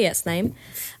Daniel Kvyat's name.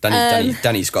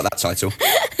 Danny's got that title.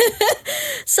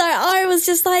 So I was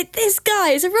just like, this guy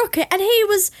is a rocket. And he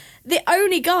was the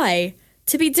only guy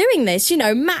to be doing this. You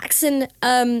know, Max and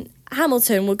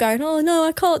Hamilton were going, oh no,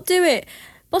 I can't do it.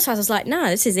 Bottas was like, nah,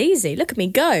 this is easy. Look at me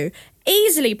go.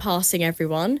 Easily passing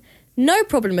everyone. No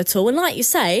problem at all. And like you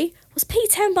say, was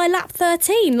P10 by lap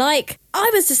 13. Like,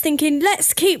 I was just thinking,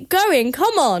 let's keep going.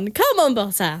 Come on,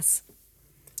 Bottas.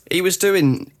 He was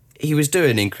doing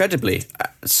incredibly.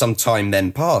 Some time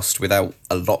then passed without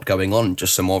a lot going on,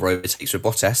 just some more overtakes with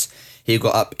Bottas. He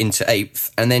got up into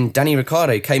 8th, and then Danny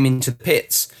Ricciardo came into the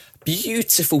pits.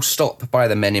 Beautiful stop by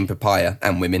the men in Papaya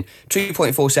and women.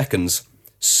 2.4 seconds.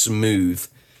 Smooth.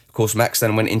 Of course, Max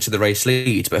then went into the race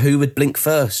lead, but who would blink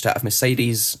first out of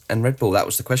Mercedes and Red Bull? That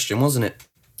was the question, wasn't it?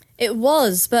 It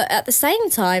was, but at the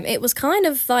same time, it was kind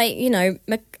of like, you know,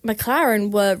 McLaren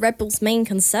were Red Bull's main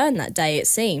concern that day, it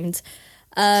seemed.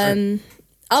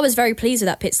 I was very pleased with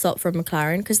that pit stop from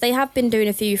McLaren because they have been doing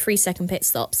a few 3-second pit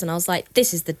stops, and I was like,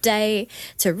 this is the day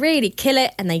to really kill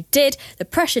it, and they did. The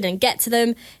pressure didn't get to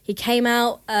them. He came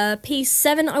out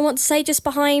P7, I want to say, just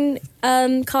behind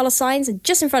Carlos Sainz and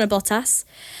just in front of Bottas.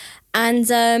 And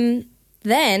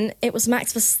then it was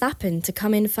Max Verstappen to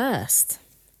come in first.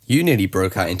 You nearly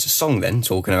broke out into song then,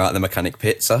 talking about the mechanic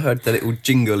pits. I heard the little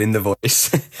jingle in the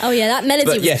voice. Oh yeah, that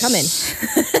melody was coming.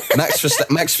 Max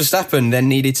Verstappen then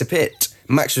needed to pit.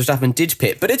 Max Verstappen did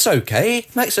pit, but it's okay.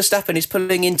 Max Verstappen is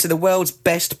pulling into the world's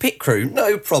best pit crew.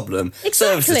 No problem. Exactly.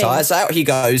 Serves the tyres, out he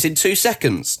goes in 2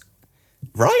 seconds.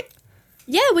 Right?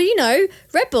 Yeah, well, you know,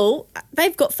 Red Bull,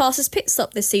 they've got fastest pit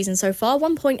stop this season so far,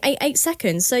 1.88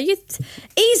 seconds. So easy.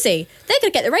 They're going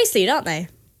to get the race lead, aren't they?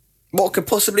 What could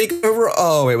possibly go wrong?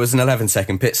 Oh, it was an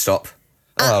 11-second pit stop.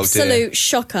 Absolute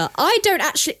shocker. I don't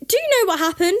actually... Do you know what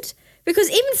happened?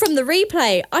 Because even from the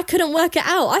replay, I couldn't work it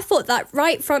out. I thought that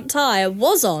right front tyre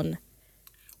was on.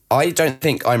 I don't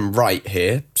think I'm right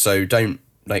here, so don't,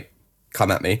 come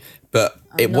at me. But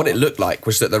what it looked like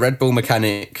was that the Red Bull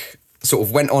mechanic sort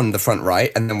of went on the front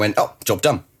right and then went, oh, job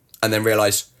done. And then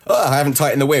realised, oh, I haven't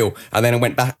tightened the wheel. And then it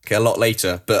went back a lot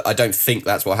later. But I don't think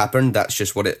that's what happened. That's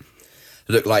just what it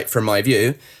looked like from my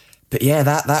view. But yeah,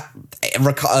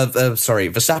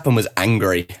 Verstappen was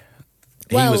angry.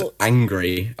 He was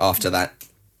angry after that.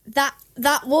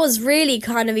 That was really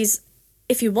kind of his,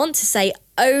 if you want to say,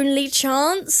 only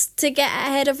chance to get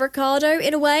ahead of Ricciardo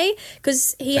in a way,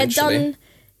 because he had done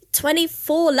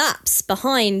 24 laps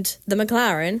behind the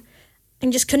McLaren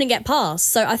and just couldn't get past.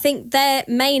 So I think their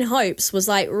main hopes was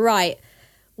like, right,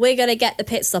 we're going to get the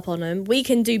pit stop on them. We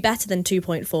can do better than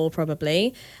 2.4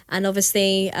 probably. And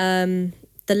obviously the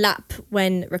lap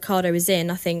when Ricciardo was in,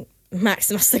 I think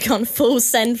Max must have gone full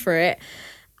send for it.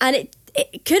 And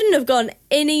it couldn't have gone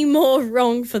any more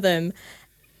wrong for them.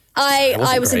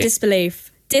 I was in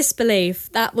disbelief.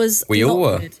 That was we all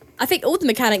were. Good. I think all the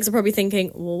mechanics are probably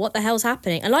thinking, well, what the hell's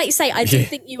happening? And like you say, I do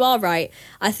think you are right.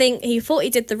 I think he thought he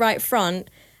did the right front,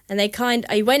 and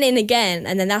he went in again,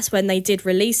 and then that's when they did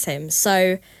release him.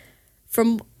 So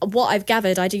from what I've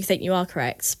gathered, I do think you are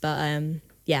correct. But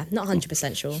not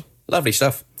 100% sure. Lovely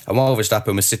stuff. And while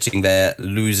Verstappen was sitting there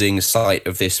losing sight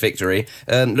of this victory,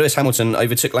 Lewis Hamilton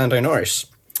overtook Lando Norris,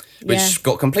 which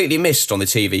got completely missed on the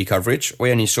TV coverage.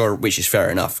 We only saw, which is fair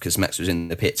enough, because Max was in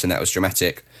the pits and that was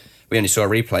dramatic. We only saw a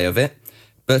replay of it.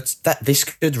 But this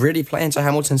could really play into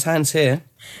Hamilton's hands here.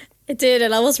 It did,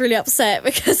 and I was really upset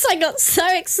because I got so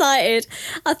excited.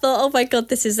 I thought, oh my God,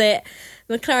 this is it.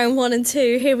 McLaren 1 and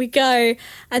 2, here we go.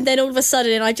 And then all of a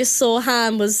sudden, I just saw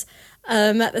Ham was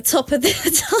at the top of the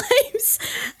times.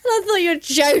 And I thought you were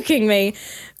joking me.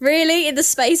 Really? In the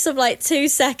space of like 2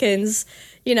 seconds,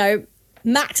 you know,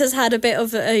 Max has had a bit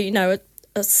of a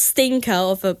stinker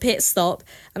of a pit stop.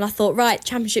 And I thought, right,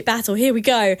 championship battle, here we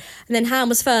go. And then Ham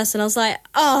was first and I was like,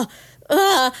 I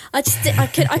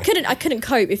couldn't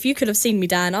cope. If you could have seen me,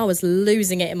 Dan, I was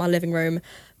losing it in my living room.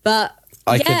 But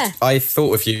I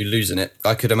thought of you losing it.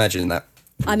 I could imagine that.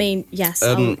 I mean, yes,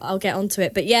 I'll get onto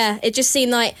it. But yeah, it just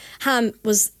seemed like Ham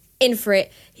was in for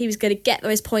it. He was going to get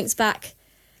those points back.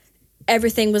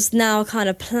 Everything was now kind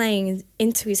of playing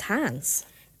into his hands.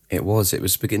 It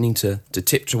was beginning to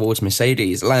tip towards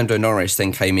Mercedes. Lando Norris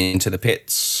then came into the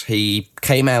pits. He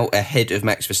came out ahead of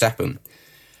Max Verstappen.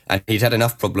 And he'd had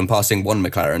enough problem passing one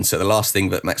McLaren, so the last thing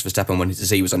that Max Verstappen wanted to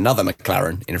see was another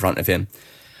McLaren in front of him.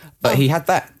 But he had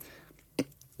that.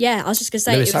 Yeah, I was just going to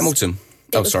say... Lewis Hamilton.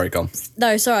 Sorry, go on.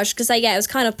 No, sorry, I was just going to say, yeah, it was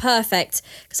kind of perfect.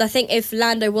 Because I think if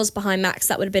Lando was behind Max,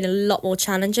 that would have been a lot more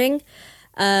challenging.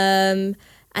 And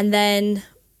then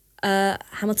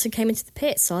Hamilton came into the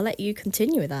pits, so I'll let you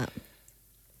continue with that.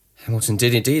 Hamilton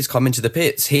did indeed come into the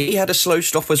pits. He had a slow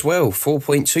stop as well,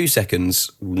 4.2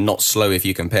 seconds. Not slow if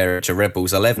you compare it to Red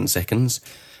Bull's 11 seconds.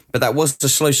 But that was a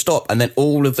slow stop. And then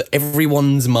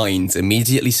everyone's minds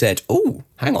immediately said, oh,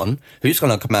 hang on, who's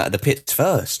going to come out of the pits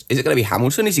first? Is it going to be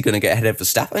Hamilton? Is he going to get ahead of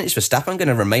Verstappen? Is Verstappen going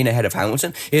to remain ahead of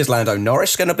Hamilton? Is Lando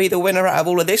Norris going to be the winner out of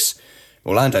all of this?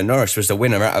 Well, Lando Norris was the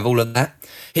winner out of all of that.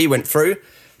 He went through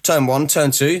turn 1,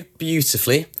 turn 2,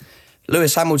 beautifully.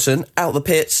 Lewis Hamilton out the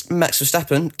pits, Max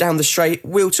Verstappen down the straight,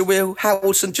 wheel to wheel.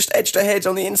 Hamilton just edged ahead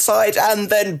on the inside, and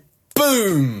then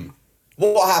boom!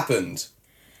 What happened?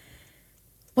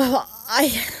 Well,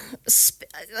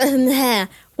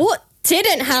 what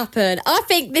didn't happen? I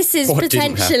think this is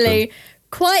potentially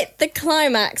quite the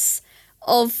climax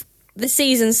of the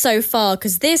season so far,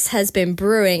 because this has been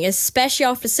brewing, especially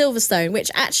after Silverstone, which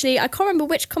actually, I can't remember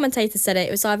which commentator said it.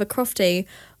 It was either Crofty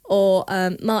or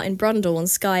Martin Brundle on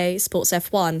Sky Sports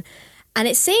F1. And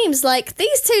it seems like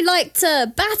these two like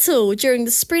to battle during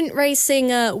the sprint racing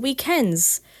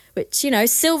weekends, which, you know,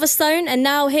 Silverstone and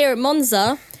now here at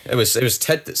Monza. It was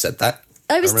Ted that said that.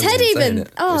 Oh, it was Ted even.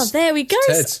 Oh, there we go.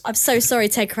 Ted. I'm so sorry,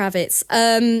 Ted Kravitz.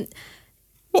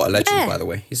 What a legend, by the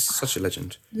way. He's such a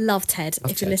legend. Love Ted,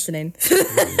 if you're listening.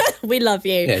 We love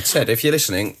you. Yeah, Ted, if you're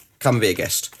listening, come be a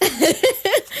guest.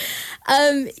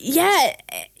 Yeah,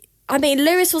 I mean,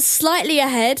 Lewis was slightly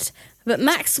ahead, but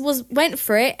Max went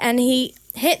for it and he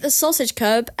hit the sausage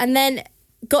curb and then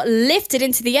got lifted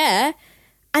into the air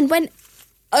and went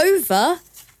over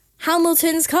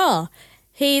Hamilton's car.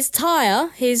 His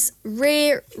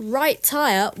rear right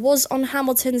tyre, was on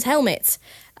Hamilton's helmet.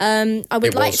 I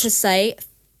would like to say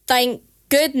thank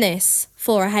goodness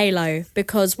for a halo,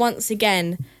 because once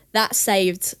again, that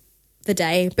saved the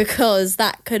day, because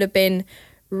that could have been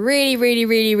really, really,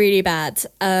 really, really bad.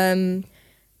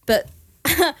 But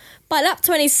by lap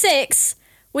 26,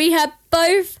 we had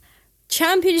both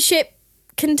championship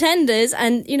contenders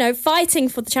and, you know, fighting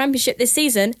for the championship this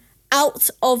season out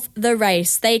of the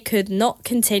race. They could not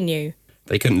continue.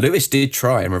 They couldn't. Lewis did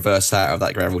try and reverse out of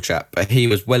that gravel trap, but he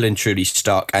was well and truly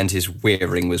stuck and his rear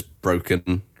ring was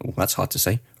broken. Oh, that's hard to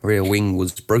say. Rear wing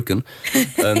was broken.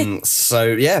 So,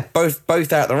 yeah,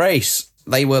 both out the race.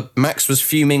 Max was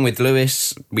fuming with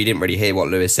Lewis. We didn't really hear what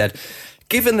Lewis said.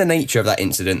 Given the nature of that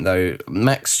incident, though,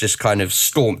 Max just kind of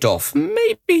stormed off.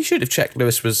 Maybe he should have checked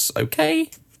Lewis was okay.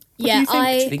 Do you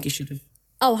think he should have?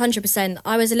 Oh, 100%.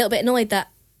 I was a little bit annoyed that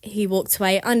he walked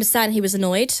away. I understand he was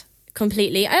annoyed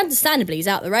completely. Understandably, he's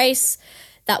out the race.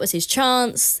 That was his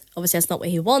chance. Obviously, that's not what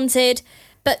he wanted.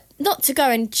 But not to go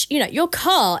and, you know, your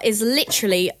car is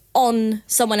literally on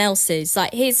someone else's.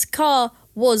 Like, his car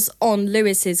was on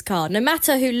Lewis's car. No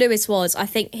matter who Lewis was, I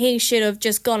think he should have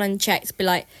just gone and checked, be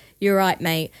like, you're right,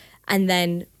 mate, and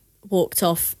then walked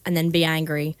off and then be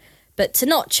angry. But to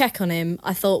not check on him,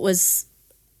 I thought was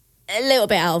a little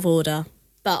bit out of order.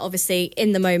 But obviously,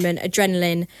 in the moment,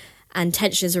 adrenaline and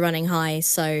tensions are running high,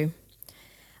 so I'm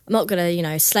not going to, you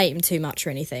know, slate him too much or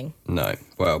anything. No,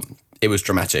 well, it was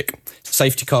dramatic.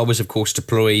 Safety car was, of course,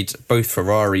 deployed. Both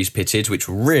Ferraris pitted, which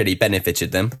really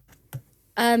benefited them.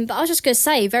 But I was just going to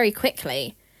say, very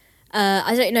quickly,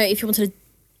 I don't know if you want to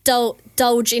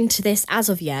indulge into this as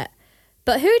of yet,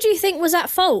 but who do you think was at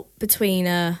fault between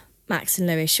Max and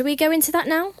Lewis? Should we go into that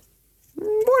now?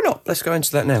 Why not? Let's go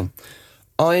into that now.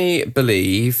 I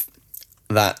believe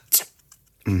that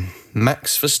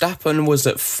Max Verstappen was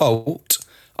at fault.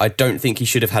 I don't think he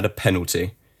should have had a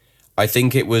penalty. I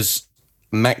think it was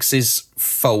Max's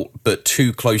fault, but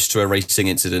too close to a racing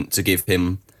incident to give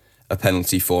him a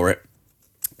penalty for it.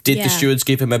 Did the stewards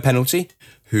give him a penalty?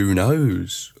 Who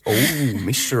knows? Oh,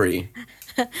 mystery.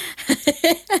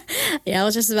 Yeah, I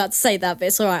was just about to say that, but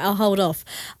it's all right. I'll hold off.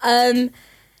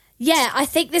 Yeah, I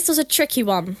think this was a tricky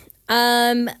one.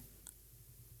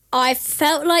 I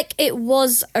felt like it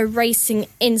was a racing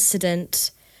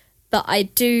incident, but I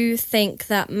do think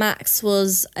that Max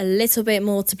was a little bit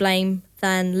more to blame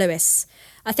than Lewis.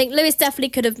 I think Lewis definitely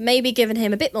could have maybe given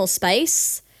him a bit more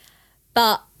space,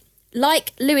 but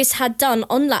like Lewis had done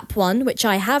on lap 1, which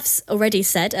I have already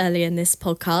said earlier in this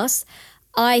podcast,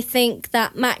 I think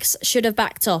that Max should have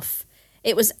backed off.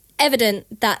 It was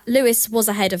evident that Lewis was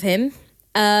ahead of him,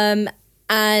 and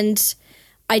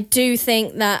I do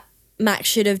think that Max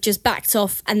should have just backed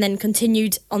off and then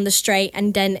continued on the straight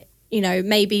and then, you know,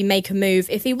 maybe make a move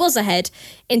if he was ahead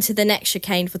into the next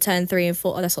chicane for turn 3 and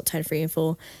 4. Oh, that's not turn 3 and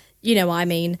 4. You know what I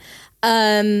mean.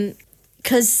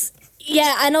 Because,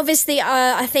 yeah, and obviously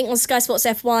I think on Sky Sports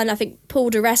F1, I think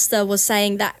Paul de Resta was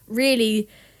saying that really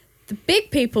the big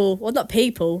people, well, not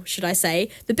people, should I say,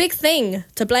 the big thing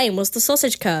to blame was the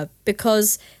sausage curb,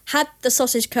 because had the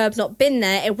sausage curb not been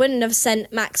there, it wouldn't have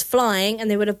sent Max flying and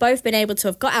they would have both been able to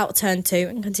have got out turn 2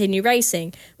 and continue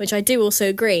racing, which I do also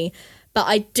agree. But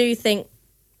I do think,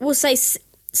 we'll say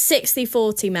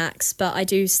 60-40 Max, but I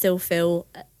do still feel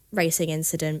a racing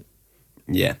incident.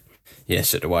 Yeah,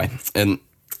 so do I. And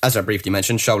as I briefly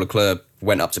mentioned, Charles Leclerc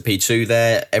went up to P2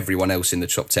 there. Everyone else in the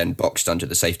top 10 boxed under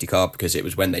the safety car because it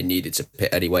was when they needed to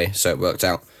pit anyway, so it worked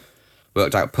out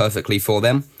perfectly for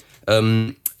them.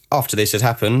 After this had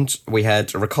happened, we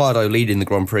had Ricciardo leading the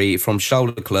Grand Prix from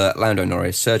Charles Leclerc, Lando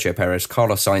Norris, Sergio Perez,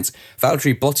 Carlos Sainz.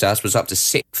 Valtteri Bottas was up to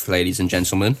 6th, ladies and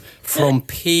gentlemen, from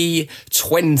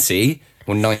P20,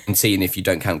 or 19 if you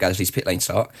don't count Gasly's pit lane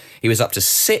start. He was up to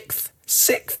 6th,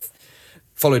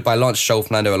 followed by Lance Stroll,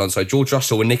 Fernando Alonso, George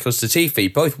Russell and Nicholas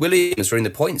Latifi. Both Williams were in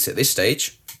the points at this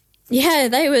stage. Yeah,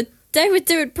 they were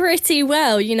doing pretty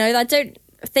well. You know, I don't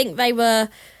think they were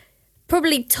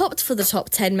probably topped for the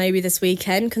top 10 maybe this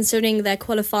weekend, considering their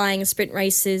qualifying sprint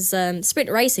racing,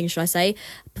 should I say,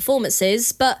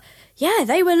 performances. But yeah,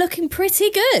 they were looking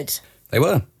pretty good. They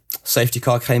were. Safety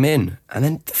car came in, and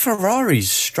then the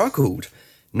Ferraris struggled.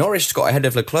 Norris got ahead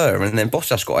of Leclerc, and then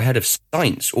Bottas got ahead of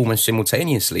Sainz almost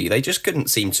simultaneously. They just couldn't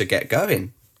seem to get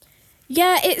going.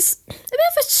 Yeah, it's a bit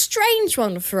of a strange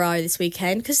one for Ferrari this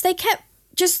weekend, because they kept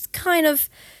just kind of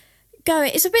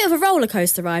going. It's a bit of a roller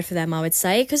coaster ride for them, I would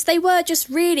say, because they were just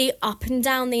really up and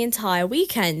down the entire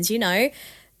weekend, you know.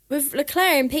 With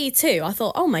Leclerc in P2, I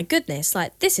thought, oh my goodness,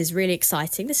 like, this is really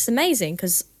exciting. This is amazing,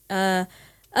 because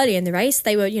early in the race,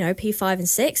 they were, you know, P5 and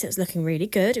 6. It was looking really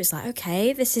good. It was like,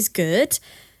 okay, this is good.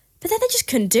 But then they just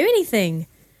couldn't do anything.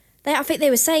 I think they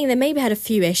were saying they maybe had a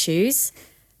few issues.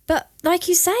 But like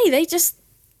you say, they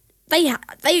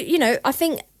you know, I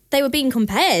think they were being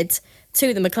compared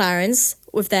to the McLarens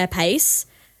with their pace.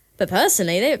 But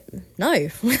personally, they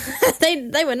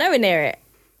were nowhere near it.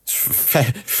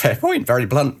 Fair point. Very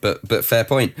blunt, but fair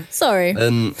point. Sorry.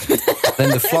 Then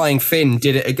the Flying Finn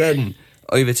did it again.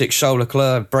 Overtook Charles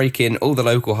Leclerc, breaking all the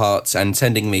local hearts and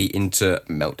sending me into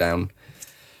meltdown.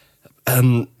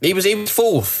 He was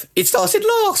fourth. It started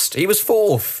last. He was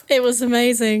fourth. It was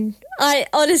amazing. I'm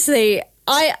a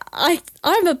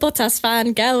Bottas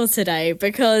fan girl today,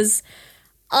 because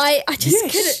I just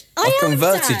couldn't. I've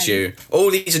converted you.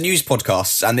 All these news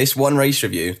podcasts and this one race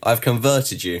review, I've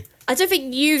converted you. I don't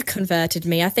think you've converted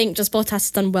me. I think just Bottas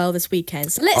has done well this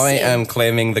weekend. So I am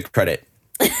claiming the credit.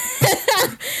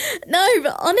 No,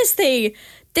 but honestly,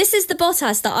 this is the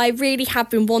Bottas that I really have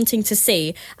been wanting to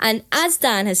see. And as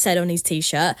Dan has said on his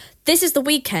T-shirt, this is the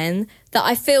weekend that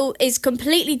I feel is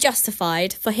completely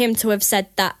justified for him to have said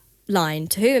that line,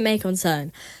 to whom it may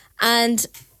concern. And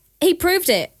he proved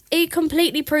it. He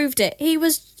completely proved it. He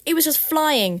was just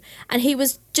flying, and he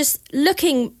was just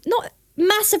looking not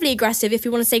massively aggressive, if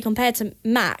you want to say, compared to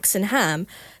Max and Ham,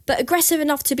 but aggressive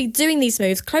enough to be doing these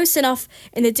moves, close enough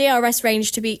in the DRS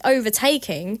range to be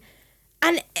overtaking.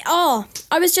 And,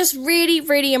 I was just really,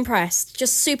 really impressed.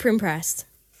 Just super impressed.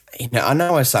 You know, I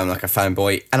know I sound like a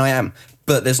fanboy, and I am,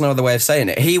 but there's no other way of saying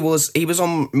it. He was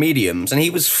on mediums, and he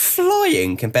was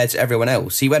flying compared to everyone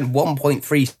else. He went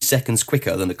 1.3 seconds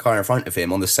quicker than the car in front of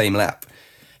him on the same lap.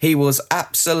 He was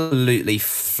absolutely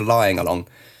flying along.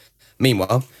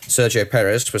 Meanwhile, Sergio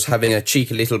Perez was having a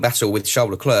cheeky little battle with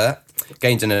Charles Leclerc,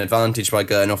 gained an advantage by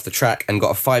going off the track and got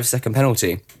a 5-second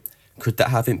penalty. Could that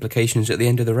have implications at the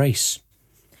end of the race?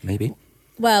 Maybe.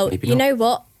 Well, Maybe you not. know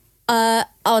what? I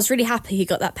was really happy he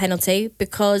got that penalty,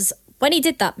 because when he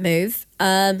did that move,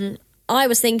 I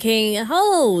was thinking,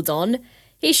 hold on,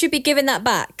 he should be giving that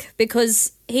back,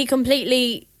 because he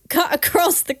completely cut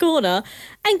across the corner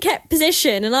and kept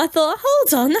position. And I thought,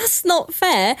 hold on, that's not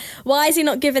fair. Why is he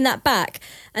not giving that back?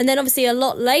 And then obviously a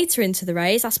lot later into the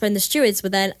race, that's when the stewards were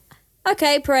then,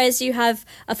 okay, Perez, you have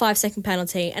a 5-second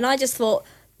penalty. And I just thought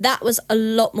that was a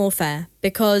lot more fair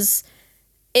because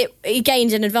he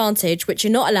gained an advantage, which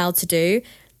you're not allowed to do.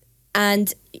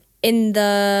 And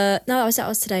that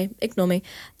was today. Ignore me.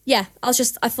 Yeah, I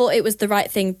thought it was the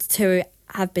right thing to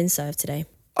have been served today.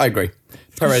 I agree.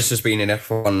 Perez has been in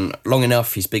F1 long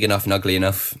enough. He's big enough and ugly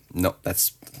enough. I'm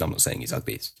not saying he's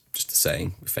ugly. It's just a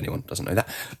saying, if anyone doesn't know that.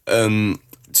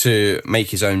 To make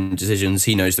his own decisions.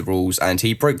 He knows the rules and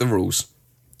he broke the rules.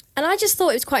 And I just thought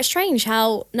it was quite strange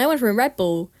how no one from Red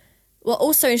Bull were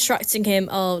also instructing him,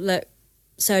 oh, look,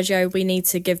 Sergio, we need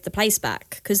to give the place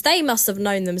back. Because they must have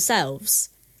known themselves.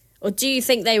 Or do you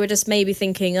think they were just maybe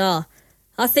thinking, I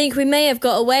think we may have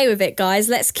got away with it, guys.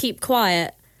 Let's keep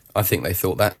quiet. I think they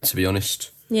thought that, to be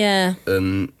honest. Yeah.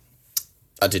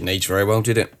 That didn't age very well,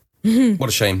 did it? What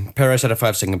a shame. Perez had a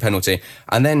 5-second penalty.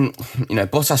 And then,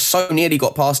 Bottas so nearly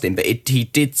got past him, but he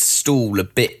did stall a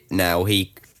bit now.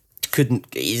 He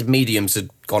couldn't, his mediums had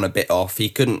gone a bit off.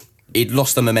 He'd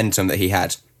lost the momentum that he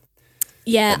had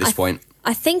at this point.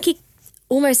 I think he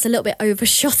almost a little bit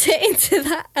overshot it into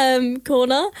that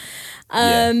corner.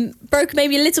 Broke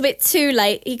maybe a little bit too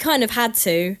late. He kind of had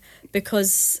to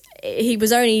because he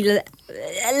was only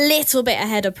a little bit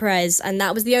ahead of Perez, and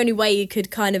that was the only way you could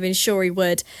kind of ensure he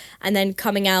would. And then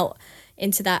coming out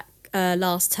into that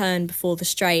last turn before the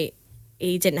straight,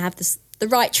 he didn't have the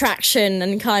right traction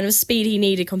and kind of speed he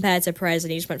needed compared to Perez,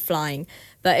 and he just went flying.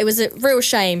 But it was a real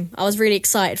shame. I was really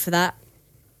excited for that.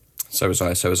 So was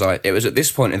I. It was at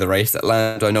this point in the race that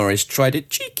Lando Norris tried a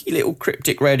cheeky little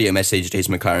cryptic radio message to his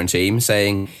McLaren team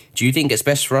saying, do you think it's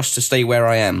best for us to stay where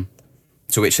I am?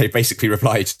 To which they basically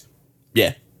replied,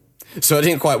 yeah. So it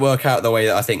didn't quite work out the way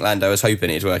that I think Lando was hoping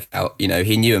it'd work out.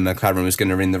 He knew McLaren was going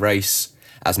to win the race.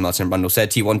 As Martin Brundle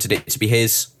said, he wanted it to be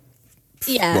his.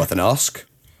 Yeah. Worth an ask.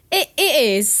 It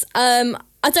is.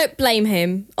 I don't blame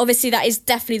him. Obviously, that is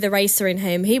definitely the racer in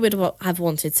him. He would have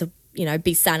wanted to,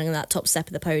 be standing on that top step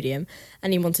of the podium,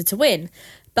 and he wanted to win.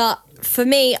 But for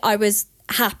me, I was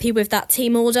happy with that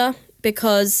team order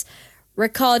because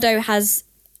Ricciardo has,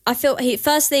 I feel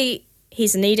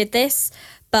he's needed this,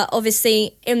 but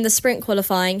obviously in the sprint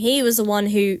qualifying, he was the one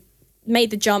who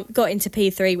made the jump, got into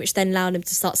P3, which then allowed him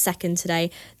to start second today.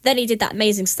 Then he did that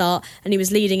amazing start and he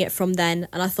was leading it from then,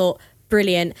 and I thought,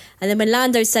 brilliant. And then when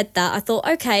Lando said that, I thought,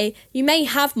 okay, you may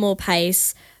have more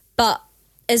pace, but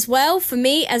as well, for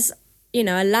me, as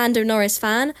a Lando Norris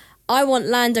fan, I want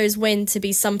Lando's win to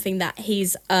be something that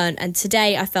he's earned. And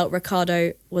today I felt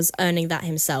Ricciardo was earning that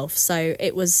himself. So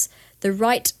it was the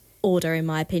right order, in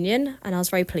my opinion, and I was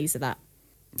very pleased with that.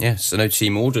 Yeah, so no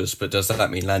team orders, but does that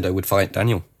mean Lando would fight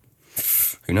Daniel?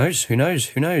 Who knows?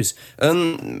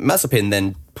 Mazepin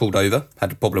then pulled over,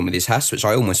 had a problem with his Haas, which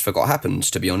I almost forgot happened,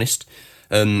 to be honest.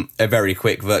 A very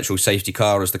quick virtual safety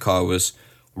car as the car was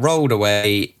rolled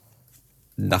away.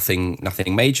 Nothing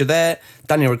major there.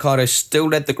 Daniel Ricciardo still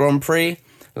led the Grand Prix.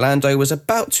 Lando was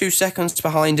about 2 seconds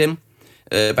behind him,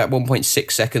 about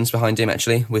 1.6 seconds behind him,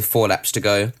 actually, with 4 laps to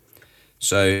go.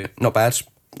 So, not bad.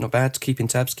 Keeping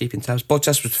tabs.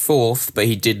 Bottas was 4th, but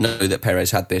he did know that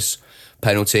Perez had this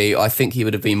penalty. I think he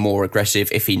would have been more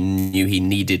aggressive if he knew he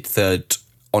needed 3rd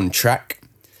on track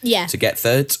to get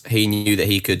 3rd. He knew that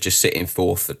he could just sit in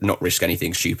 4th and not risk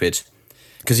anything stupid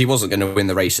because he wasn't going to win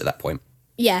the race at that point.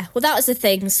 Yeah, well, that was the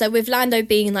thing. So with Lando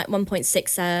being like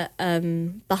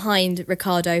 1.6 behind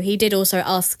Ricciardo, he did also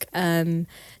ask the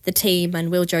team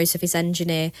and Will Joseph, his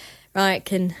engineer, right,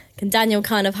 can Daniel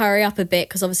kind of hurry up a bit?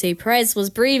 Because obviously Perez was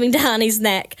breathing down his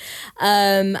neck.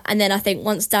 And then I think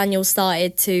once Daniel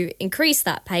started to increase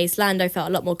that pace, Lando felt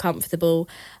a lot more comfortable.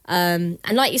 And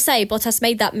like you say, Bottas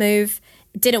made that move.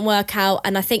 It didn't work out.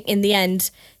 And I think in the end,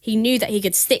 he knew that he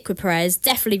could stick with Perez,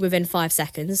 definitely within 5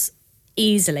 seconds,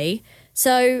 easily.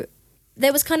 So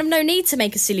there was kind of no need to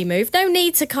make a silly move, no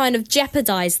need to kind of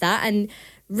jeopardise that and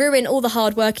ruin all the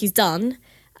hard work he's done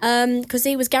because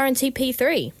he was guaranteed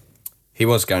P3. He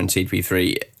was guaranteed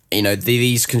P3.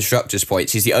 These Constructors'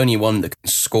 points, he's the only one that can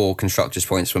score Constructors'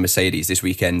 points for Mercedes this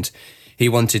weekend. He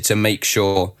wanted to make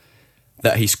sure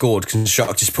that he scored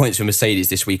Constructors' points for Mercedes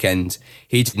this weekend.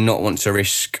 He did not want to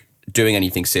risk doing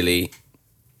anything silly.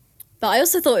 But I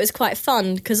also thought it was quite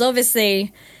fun because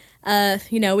obviously...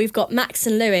 we've got Max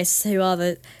and Lewis, who are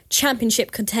the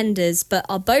championship contenders, but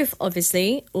are both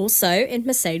obviously also in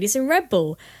Mercedes and Red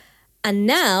Bull. And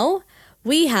now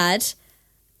we had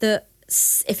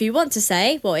if you want to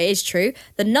say, well, it is true,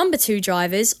 the number 2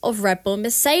 drivers of Red Bull and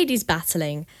Mercedes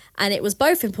battling. And it was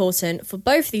both important for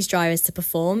both these drivers to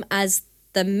perform as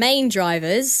the main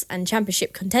drivers and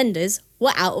championship contenders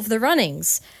were out of the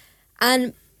runnings.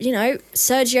 And, you know,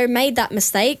 Sergio made that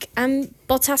mistake and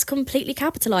Bottas completely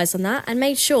capitalised on that and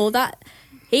made sure that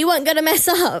he wasn't going to mess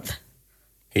up.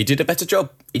 He did a better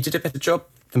job. He did a better job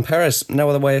than Perez. No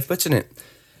other way of putting it.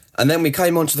 And then we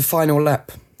came on to the final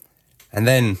lap. And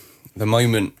then the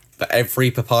moment that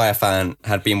every Papaya fan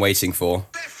had been waiting for.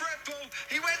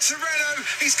 He went to Renault.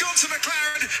 He's gone to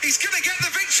McLaren. He's going to get the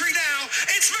victory now.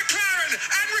 It's McLaren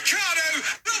and Ricciardo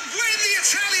that win the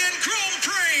Italian Grand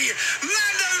Prix.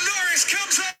 Lando Norris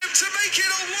comes home to make it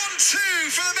a 1-2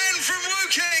 for the men from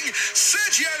Woking.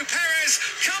 Sergio Perez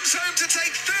comes home to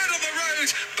take third on the road,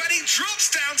 but he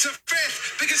drops down to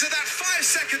fifth because of that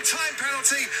 5-second time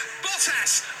penalty.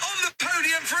 Bottas on the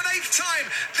podium for an 8th time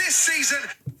this season.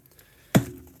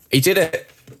 He did it.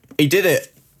 He did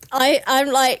it. I'm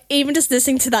like, even just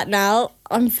listening to that now,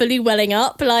 I'm fully welling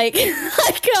up. Like,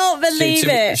 I can't believe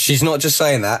it. She's not just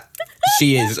saying that.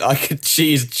 She is.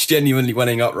 She is genuinely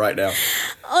welling up right now.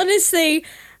 Honestly,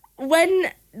 when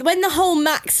the whole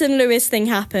Max and Lewis thing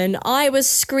happened, I was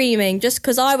screaming just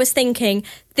because I was thinking,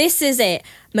 this is it.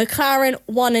 McLaren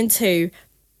 1 and 2.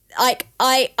 Like,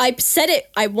 I said it,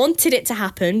 I wanted it to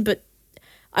happen, but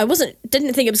I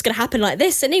didn't think it was going to happen like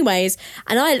this anyways.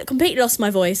 And I completely lost my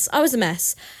voice. I was a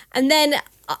mess. And then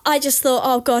I just thought,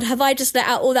 oh God, have I just let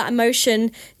out all that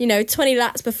emotion, 20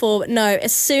 laps before? But no,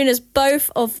 as soon as both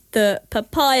of the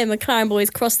Papaya McLaren boys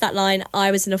crossed that line,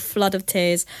 I was in a flood of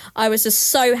tears. I was just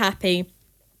so happy.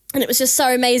 And it was just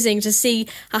so amazing to see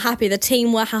how happy the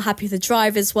team were, how happy the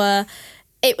drivers were.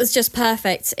 It was just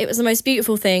perfect. It was the most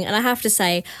beautiful thing. And I have to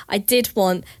say, I did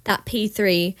want that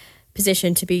P3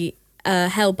 position to be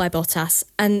held by Bottas,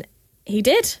 and he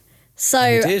did.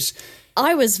 So he did.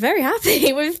 I was very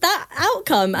happy with that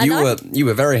outcome. And you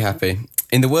were very happy.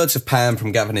 In the words of Pam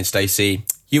from Gavin and Stacey,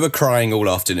 you were crying all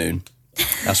afternoon.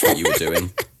 That's what you were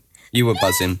doing. You were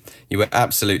buzzing. You were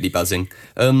absolutely buzzing.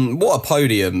 What a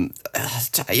podium.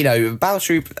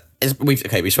 Valtteri,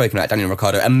 we've spoken about Daniel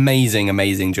Ricciardo.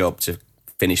 Amazing job to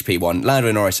finish P1.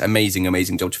 Lando Norris,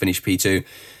 amazing job to finish P2.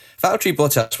 Valtteri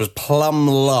Bottas was plumb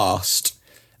last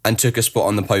and took a spot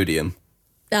on the podium.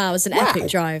 That was an epic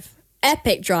drive.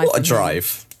 Epic drive. What a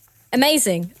drive.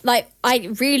 Amazing. Like,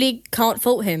 I really can't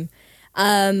fault him.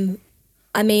 I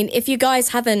mean, if you guys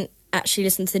haven't actually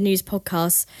listened to the news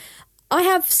podcast, I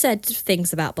have said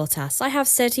things about Bottas. I have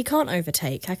said he can't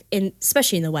overtake,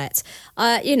 especially in the wet.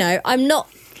 I'm not,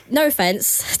 no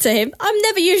offence to him, I'm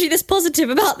never usually this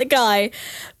positive about the guy,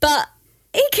 but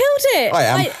he killed it. I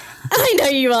am. I know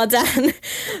you are, Dan.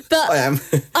 But I am.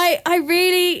 I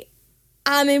really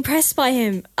am impressed by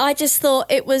him. I just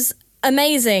thought it was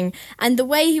amazing. And the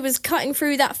way he was cutting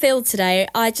through that field today,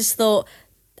 I just thought,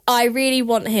 I really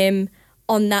want him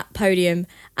on that podium.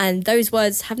 And those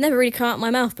words have never really come out of my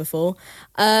mouth before.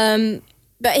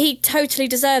 But he totally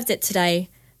deserved it today.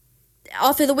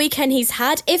 After the weekend he's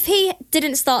had, if he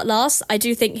didn't start last, I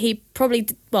do think he probably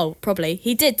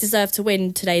he did deserve to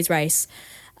win today's race.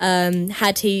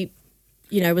 Had he,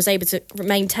 was able to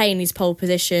maintain his pole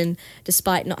position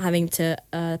despite not having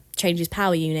to change his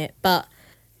power unit. But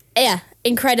yeah,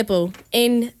 incredible.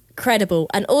 And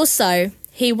also,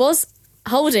 he was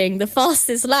holding the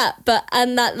fastest lap,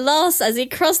 and that last, as he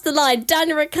crossed the line,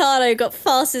 Daniel Ricciardo got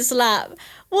fastest lap.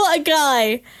 What a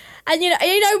guy. And you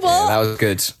know what? Yeah, that was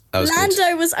good.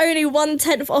 Lando was only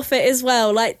 1/10 off it as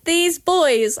well. Like, these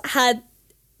boys had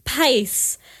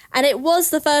pace. And it was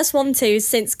the first 1-2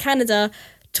 since Canada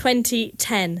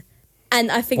 2010. And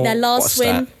I think their last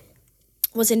win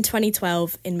was in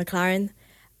 2012 in McLaren.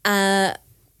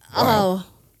 Wow.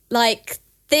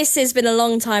 This has been a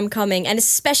long time coming. And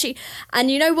especially, and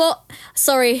you know what?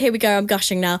 Sorry, here we go, I'm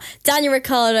gushing now. Daniel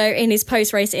Ricciardo, in his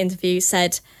post-race interview,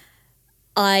 said,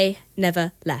 I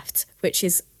never left, which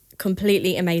is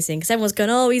completely amazing. Because everyone's going,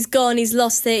 oh, he's gone, he's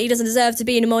lost it, he doesn't deserve to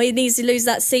be anymore, he needs to lose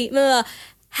that seat.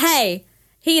 Hey,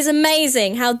 he is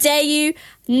amazing. How dare you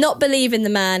not believe in the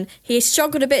man? He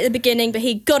struggled a bit at the beginning, but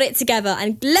he got it together.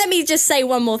 And let me just say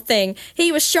one more thing.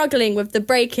 He was struggling with the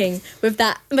braking with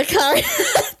that McLaren.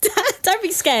 Don't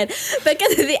be scared. But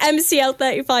get the MCL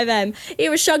 35M. He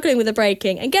was struggling with the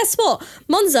braking. And guess what?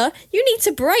 Monza, you need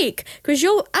to brake because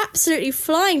you're absolutely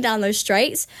flying down those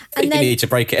straights. And you need to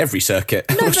brake at every circuit.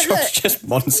 No, but look, just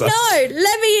Monza. No,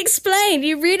 let me explain.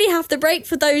 You really have to brake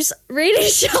for those really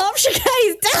sharp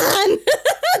chicanes. Dan,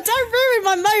 don't ruin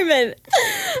my moment.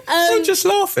 I'm just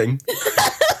laughing.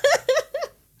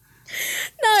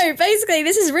 No, basically,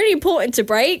 this is really important to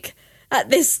brake at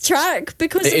this track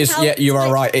because it is. Yeah, you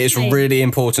are right. It is really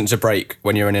important to brake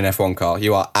when you're in an F1 car.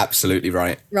 You are absolutely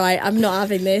right. Right, I'm not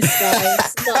having this,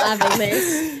 guys. Not having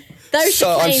this. I'm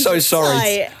so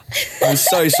sorry. I'm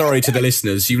so sorry to the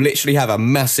listeners. You literally have a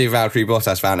massive Valtteri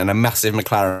Bottas fan and a massive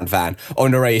McLaren fan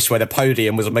on a race where the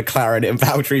podium was a McLaren and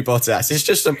Valtteri Bottas. It's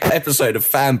just an episode of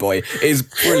Fanboy. It is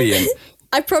brilliant.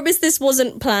 I promise this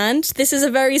wasn't planned. This is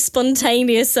a very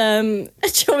spontaneous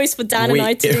choice for Dan and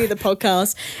I to do the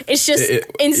podcast. It's just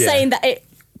insane that it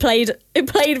played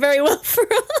very well for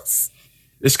us.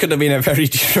 This could have been a very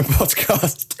different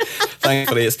podcast.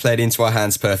 Thankfully, it's played into our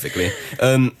hands perfectly.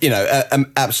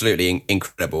 Absolutely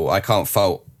incredible. I can't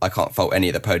fault any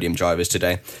of the podium drivers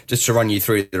today. Just to run you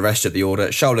through the rest of the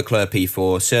order: Charles Leclerc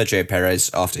P4, Sergio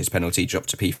Perez after his penalty dropped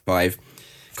to P5,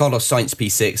 Carlos Sainz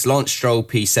P6, Lance Stroll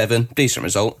P7, decent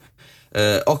result.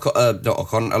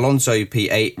 Alonso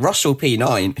P8, Russell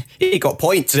P9. He got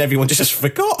points and everyone just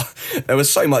forgot. There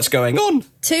was so much going on.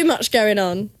 Too much going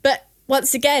on, but.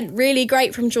 Once again, really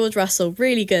great from George Russell.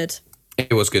 Really good.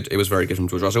 It was good. It was very good from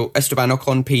George Russell. Esteban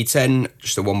Ocon, P10,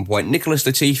 just a 1 point. Nicholas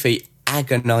Latifi,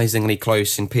 agonisingly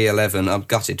close in P11. I'm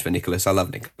gutted for Nicholas. I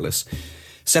love Nicholas.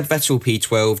 Seb Vettel,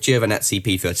 P12. Giovinazzi,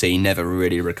 P13. Never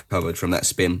really recovered from that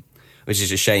spin, which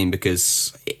is a shame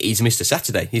because he's Mr.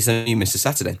 Saturday. He's the new Mr.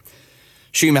 Saturday.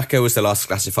 Schumacher was the last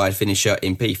classified finisher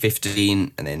in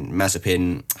P15, and then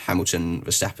Mazepin, Hamilton,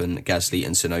 Verstappen, Gasly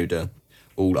and Tsunoda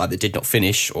all either did not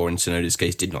finish or, in Tsunoda's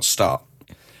case, did not start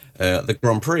the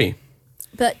Grand Prix.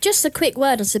 But just a quick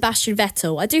word on Sebastian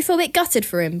Vettel. I do feel a bit gutted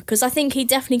for him because I think he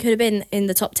definitely could have been in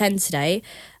the top 10 today.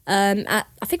 I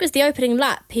think it was the opening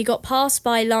lap. He got passed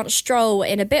by Lance Stroll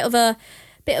in a bit of a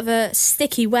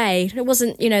sticky way. It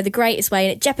wasn't, the greatest way,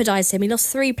 and it jeopardised him. He lost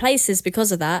 3 places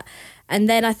because of that. And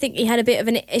then I think he had a bit of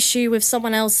an issue with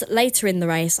someone else later in the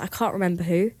race. I can't remember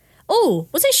who. Oh,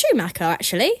 was it Schumacher,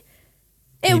 actually?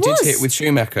 He did hit with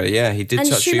Schumacher, yeah. He did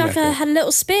touch Schumacher. And Schumacher had a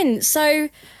little spin. So,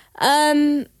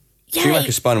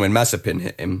 Schumacher spun when Mazepin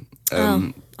hit him.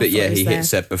 But yeah, he hit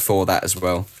Seb before that as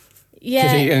well.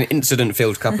 Yeah. An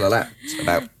incident-filled couple of laps,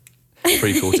 about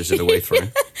 3/4 of the way through.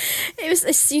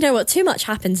 It's too much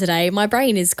happened today. My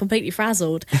brain is completely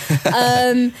frazzled.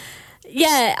 I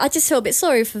just feel a bit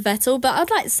sorry for Vettel, but I'd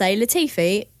like to say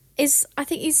Latifi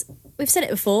we've said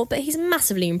it before, but he's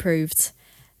massively improved.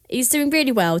 He's doing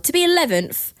really well. To be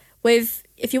 11th with,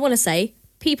 if you want to say,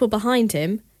 people behind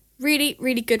him, really,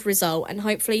 really good result. And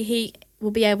hopefully he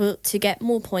will be able to get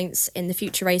more points in the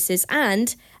future races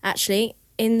and actually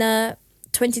in the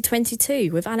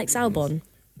 2022 with Alex Albon.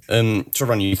 To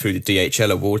run you through the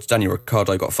DHL awards, Daniel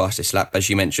Ricciardo got fastest lap, as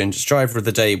you mentioned. Driver of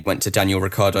the day went to Daniel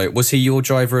Ricciardo. Was he your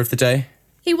driver of the day?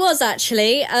 He was,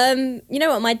 actually. You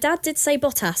know what? My dad did say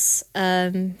Bottas.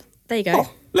 There you go.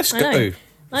 Oh, let's go.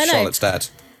 I know. Charlotte's dad.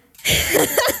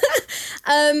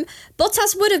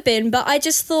 Bottas would have been, but I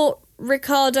just thought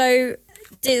Ricciardo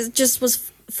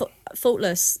was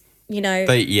faultless.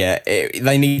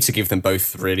 They need to give them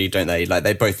both, really, don't they? Like,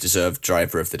 they both deserve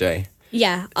driver of the day.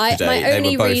 Yeah, my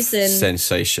only reason.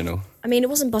 Sensational. I mean, it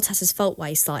wasn't Bottas's fault why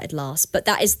he started last, but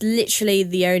that is literally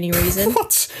the only reason.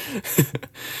 What?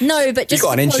 No, but just you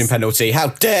got an engine penalty. How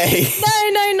dare he?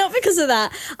 No, not because of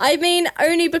that. I mean,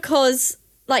 only because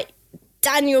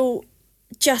Daniel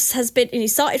just has been. And he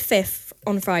started 5th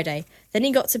on Friday. Then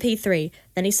he got to P3.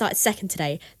 Then he started 2nd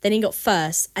today. Then he got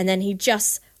 1st, and then he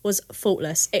just was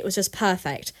faultless. It was just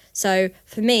perfect. So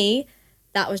for me,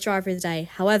 that was driver of the day.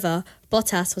 However,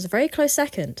 Bottas was a very close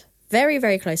second. Very,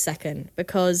 very close second.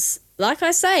 Because, like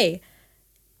I say,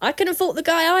 I couldn't fault the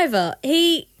guy either.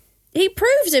 He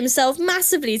proved himself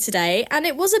massively today, and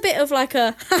it was a bit of like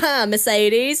a, haha,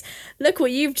 Mercedes, look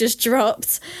what you've just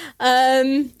dropped.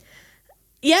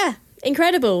 Yeah,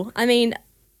 incredible. I mean,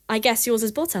 I guess yours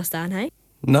is Bottas, Dan, hey?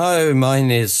 No, mine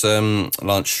is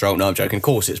Lance Stroll. No, I'm joking. Of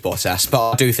course it's Bottas,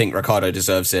 but I do think Ricciardo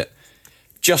deserves it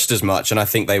just as much, and I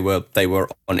think they were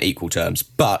on equal terms.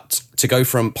 But to go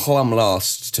from plumb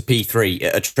last to P3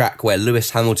 at a track where Lewis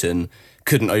Hamilton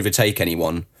couldn't overtake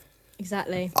anyone,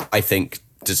 exactly, I think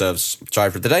deserves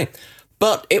driver of the day.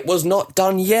 But it was not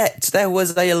done yet. There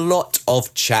was a lot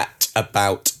of chat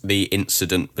about the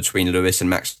incident between Lewis and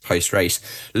Max post-race.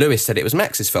 Lewis said it was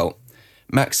Max's fault.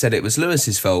 Max said it was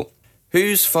Lewis's fault.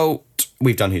 Whose fault?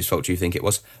 We've done whose fault do you think it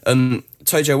was?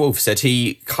 Toto Wolff said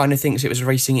he kind of thinks it was a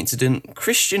racing incident.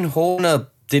 Christian Horner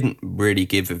didn't really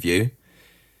give a view.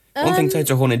 One thing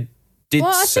Toto Horner did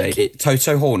say...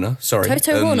 Toto Horner, sorry.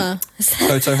 Toto Horner.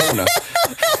 Toto Horner.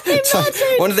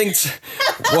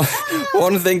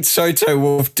 One thing Toto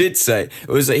Wolff did say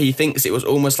was that he thinks it was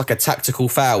almost like a tactical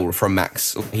foul from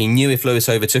Max. He knew if Lewis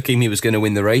overtook him, he was going to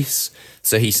win the race.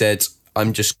 So he said,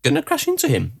 I'm just going to crash into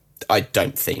him. I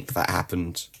don't think that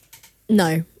happened.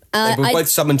 No. They were both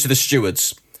summoned to the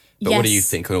stewards. But yes. What do you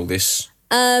think of all this?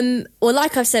 Well,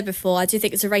 like I've said before, I do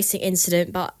think it's a racing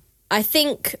incident, but I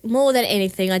think more than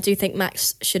anything, I do think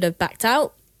Max should have backed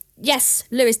out. Yes,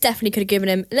 Lewis definitely could have given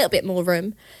him a little bit more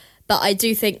room, but I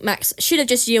do think Max should have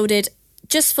just yielded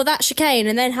just for that chicane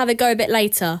and then have a go a bit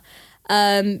later,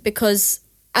 because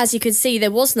as you could see,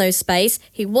 there was no space.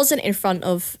 He wasn't in front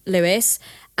of Lewis,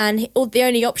 and the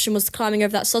only option was climbing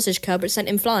over that sausage curb, which sent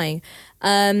him flying.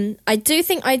 I do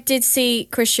think I did see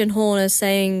Christian Horner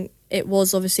saying it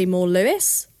was obviously more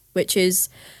Lewis, which is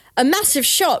a massive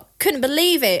shock. Couldn't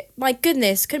believe it. My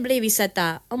goodness, couldn't believe he said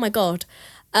that. Oh my God.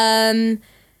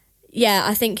 Yeah,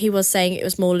 I think he was saying it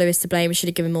was more Lewis to blame. We should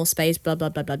have given more space, blah, blah,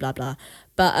 blah, blah, blah, blah.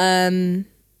 But,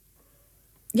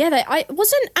 yeah, I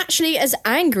wasn't actually as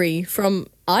angry from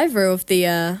either of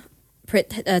the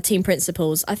team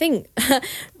principals. I think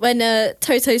when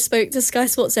Toto spoke to Sky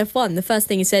Sports F1, the first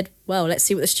thing he said, well, let's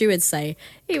see what the stewards say.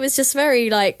 He was just very,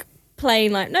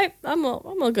 plain, nope, I'm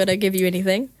not going to give you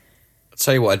anything. I'll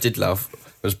tell you what I did love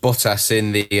was Bottas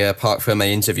in the Parc Ferme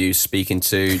interview speaking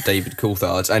to David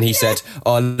Coulthard, and he said,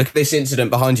 oh, look at this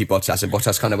incident behind you, Bottas, and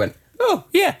Bottas kind of went, oh,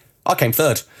 yeah, I came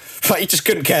third. He just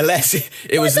couldn't care less.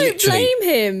 It was literally... don't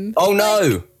blame him. Oh,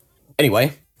 no.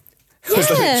 Anyway, that was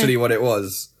literally what it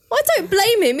was. Well, I don't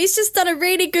blame him. He's just done a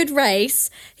really good race.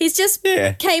 He's just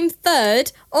came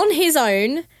third on his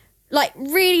own.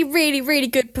 Really, really, really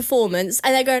good performance.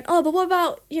 And they're going, oh, but what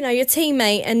about, your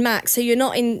teammate and Max, who you're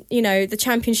not in, the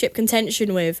championship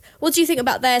contention with? What do you think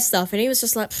about their stuff? And he was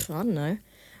just like, I don't know.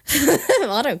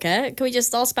 I don't care. Can we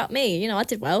just ask about me? I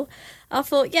did well. I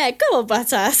thought, yeah, go on,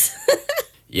 Bottas.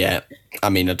 Yeah, I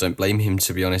mean, I don't blame him,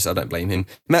 to be honest. I don't blame him.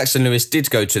 Max and Lewis did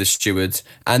go to the stewards,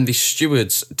 and the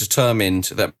stewards determined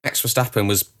that Max Verstappen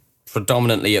was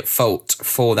predominantly at fault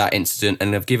for that incident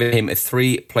and have given him a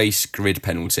 3-place grid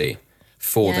penalty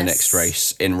for the next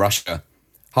race in Russia.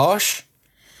 Harsh?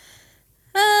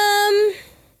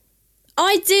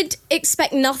 I did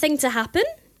expect nothing to happen.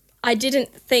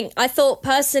 I thought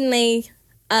personally,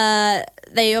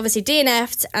 they obviously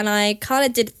DNF'd, and I kind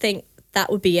of did think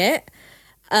that would be it.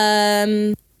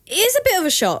 It is a bit of a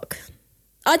shock.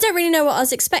 I don't really know what I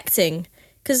was expecting,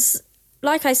 because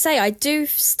like I say, I do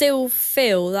still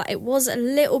feel that it was a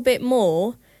little bit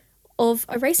more of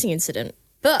a racing incident.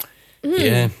 But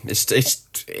yeah,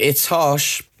 it's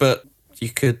harsh, but you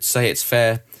could say it's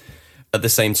fair at the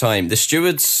same time. The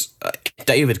stewards,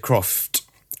 David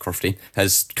Crofty,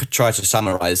 has tried to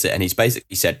summarise it, and he's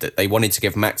basically said that they wanted to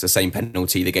give Max the same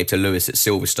penalty they gave to Lewis at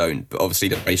Silverstone, but obviously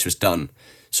the race was done.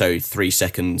 So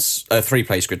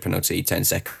 3-place grid penalty, 10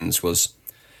 seconds was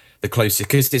the closest,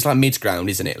 because it's like mid-ground,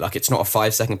 isn't it? It's not a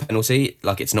 5-second penalty,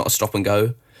 it's not a stop and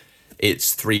go.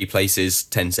 It's 3 places,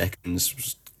 10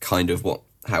 seconds, kind of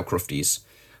how Crofty's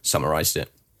summarised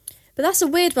it. But that's a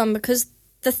weird one, because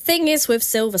the thing is with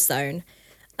Silverstone,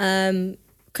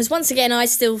 because once again, I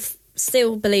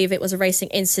still believe it was a racing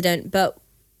incident, but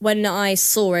when I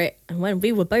saw it, and when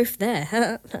we were both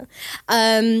there,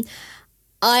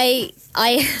 I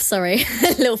sorry,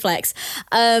 little flex.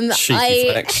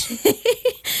 Cheeky flex.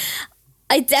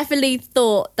 I definitely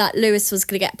thought that Lewis was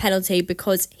going to get a penalty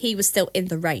because he was still in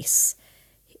the race,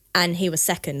 and he was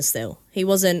second still. He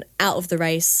wasn't out of the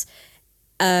race,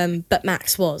 but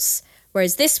Max was.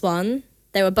 Whereas this one,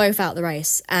 they were both out of the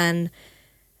race, and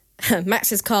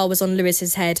Max's car was on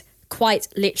Lewis's head, quite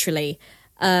literally.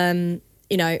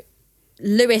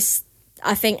 Lewis,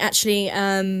 I think actually,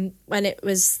 when it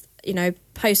was,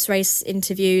 post-race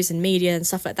interviews and media and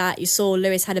stuff like that, you saw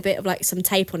Lewis had a bit of some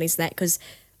tape on his neck, because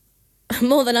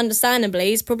more than understandably,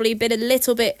 he's probably been a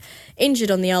little bit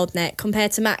injured on the old neck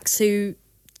compared to Max, who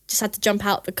just had to jump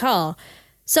out the car.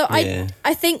 So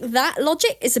I think that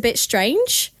logic is a bit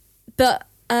strange, but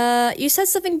you said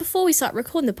something before we started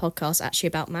recording the podcast actually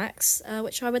about Max,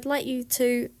 which I would like you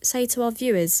to say to our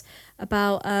viewers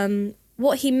about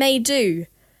what he may do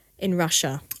in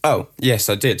Russia. Oh, yes,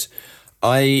 I did.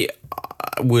 I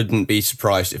wouldn't be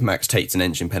surprised if Max takes an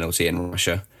engine penalty in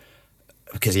Russia,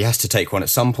 because he has to take one at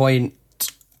some point.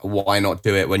 Why not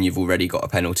do it when you've already got a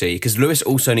penalty? Because Lewis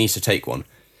also needs to take one.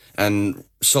 And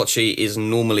Sochi is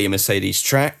normally a Mercedes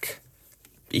track.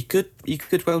 He could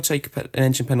well take an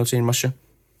engine penalty in Russia.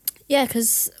 Yeah,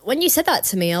 because when you said that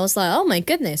to me, I was like, oh my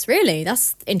goodness, really?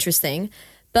 That's interesting.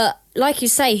 But like you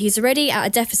say, he's already at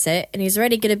a deficit, and he's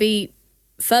already going to be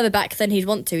further back than he'd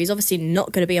want to. He's obviously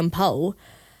not going to be on pole.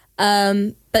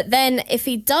 But then if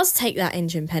he does take that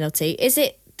engine penalty, is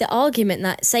it the argument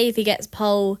that, say if he gets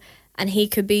pole and he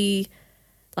could be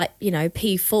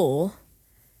P4,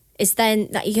 is then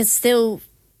that he can still,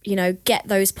 get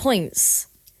those points?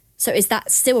 So is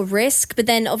that still a risk? But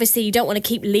then obviously you don't want to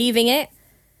keep leaving it.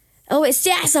 Oh, it's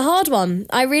a hard one.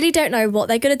 I really don't know what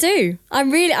they're going to do. I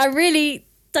really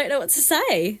don't know what to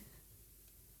say.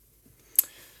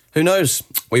 Who knows?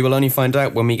 We will only find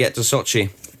out when we get to Sochi.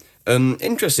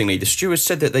 Interestingly, the stewards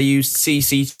said that they used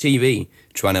CCTV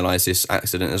to analyse this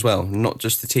accident as well, not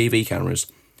just the TV cameras,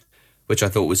 which I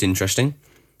thought was interesting.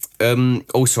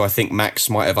 Also, I think Max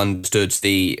might have understood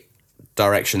the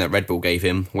direction that Red Bull gave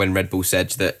him when Red Bull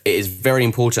said that it is very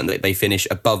important that they finish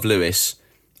above Lewis.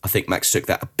 I think Max took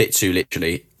that a bit too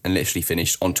literally and literally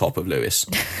finished on top of Lewis.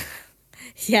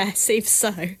 Yeah, seems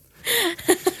so.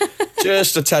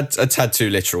 Just a tad too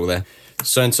literal there.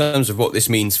 So in terms of what this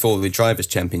means for the Drivers'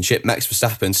 Championship, Max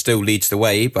Verstappen still leads the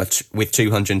way, but with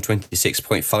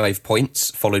 226.5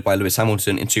 points, followed by Lewis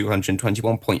Hamilton in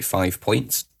 221.5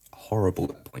 points. Horrible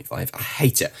 0.5. I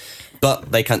hate it.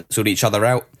 But they cancelled each other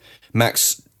out.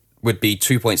 Max would be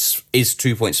 2 points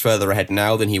further ahead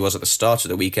now than he was at the start of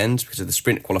the weekend because of the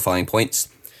sprint qualifying points.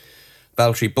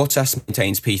 Valtteri Bottas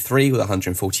maintains P3 with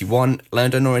 141.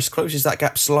 Lando Norris closes that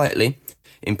gap slightly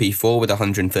in P4 with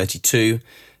 132.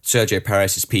 Sergio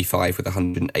Perez is P5 with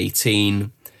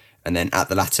 118. And then at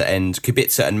the latter end,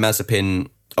 Kubica and Mazepin,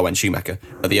 and Schumacher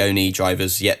are the only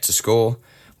drivers yet to score,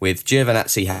 with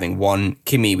Giovinazzi having 1,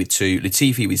 Kimi with 2,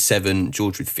 Latifi with 7,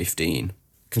 George with 15.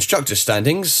 Constructors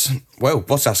standings, well,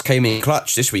 Bottas came in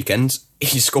clutch this weekend.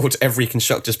 He scored every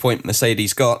Constructors point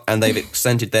Mercedes got, and they've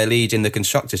extended their lead in the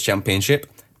Constructors Championship.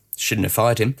 Shouldn't have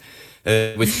fired him.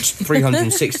 With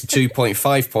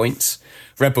 362.5 points.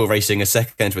 Red Bull Racing a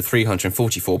second with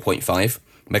 344.5.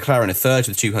 McLaren a third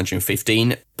with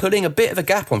 215, putting a bit of a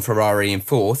gap on Ferrari in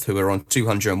fourth, who are on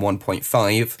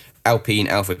 201.5. Alpine,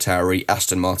 AlphaTauri,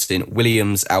 Aston Martin,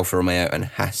 Williams, Alfa Romeo and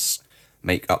Haas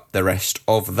make up the rest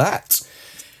of that.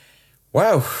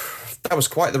 Wow, that was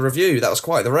quite the review. That was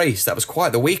quite the race. That was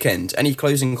quite the weekend. Any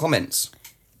closing comments?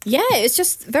 Yeah, it's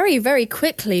just very, very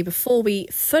quickly before we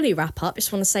fully wrap up,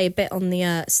 just want to say a bit on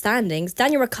the standings.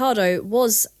 Daniel Ricciardo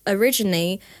was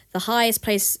originally the highest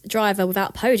placed driver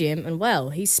without podium, and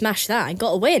well, he smashed that and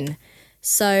got a win.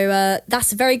 So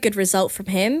that's a very good result from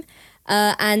him.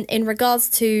 And in regards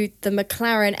to the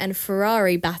McLaren and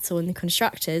Ferrari battle in the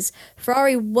Constructors,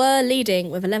 Ferrari were leading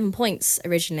with 11 points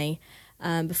originally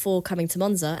before coming to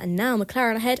Monza, and now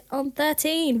McLaren ahead on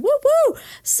 13. Woo woo!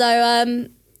 So,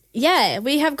 yeah,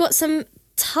 we have got some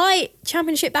tight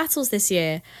championship battles this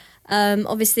year.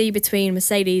 Obviously between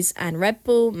Mercedes and Red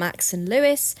Bull, Max and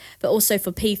Lewis, but also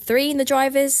for P3 in the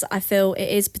drivers, I feel it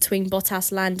is between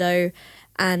Bottas, Lando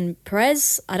and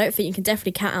Perez. I don't think you can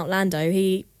definitely count out Lando.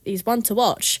 He's one to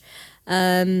watch.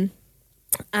 And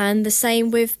the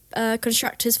same with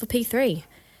constructors for P3.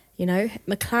 You know,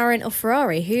 McLaren or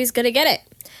Ferrari, who's going to get it?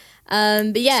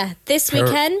 But yeah, this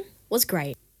weekend was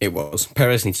great. It was.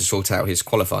 Perez needs to sort out his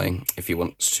qualifying if he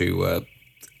wants to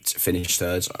finish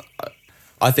third.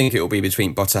 I think it will be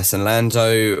between Bottas and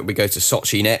Lando. We go to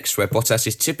Sochi next, where Bottas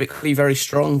is typically very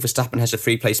strong. Verstappen has a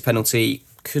 3-place penalty.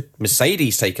 Could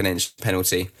Mercedes take an inch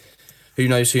penalty? Who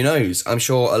knows, who knows? I'm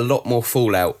sure a lot more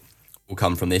fallout will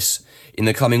come from this in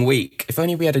the coming week. If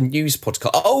only we had a news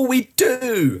podcast. Oh, we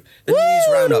do! The News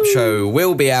Roundup show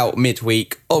will be out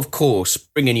midweek, of course,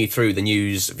 bringing you through the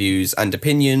news, views and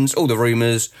opinions, all the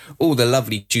rumours, all the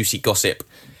lovely juicy gossip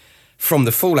from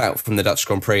the fallout from the Dutch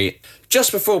Grand Prix.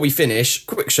 Just before we finish,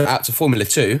 quick shout out to Formula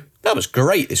 2. That was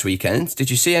great this weekend.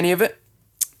 Did you see any of it?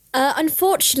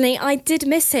 Unfortunately, I did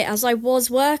miss it as I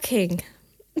was working.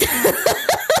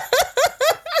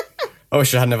 I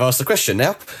wish I hadn't have asked the question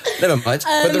now. Never mind.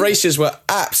 But the races were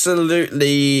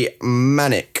absolutely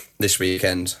manic this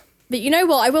weekend. But you know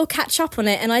what? I will catch up on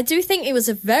it. And I do think it was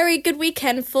a very good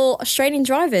weekend for Australian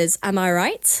drivers. Am I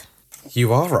right?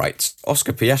 You are right.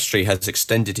 Oscar Piastri has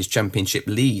extended his championship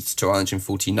lead to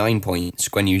 149 points.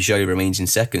 Guan Yu Zhou remains in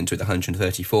second with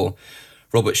 134.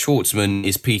 Robert Schwartzman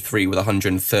is P3 with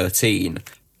 113.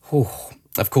 Whew.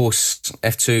 Of course,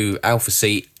 F2 Alpha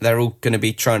seat, they're all going to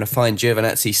be trying to find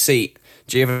Giovinazzi's seat.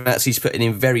 Giovinazzi's putting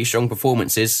in very strong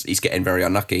performances. He's getting very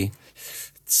unlucky.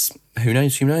 Who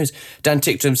knows? Dan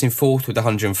Ticktum's in fourth with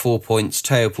 104 points.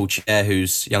 Teo Pourchaire,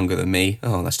 who's younger than me,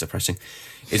 that's depressing,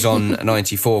 is on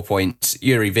 94 points.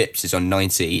 Yuri Vips is on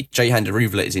 90. Jehan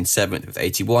Daruvala is in seventh with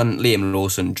 81. Liam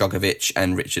Lawson, Drogovic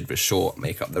and Richard Verschoor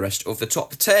make up the rest of the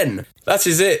top 10. That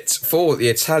is it for the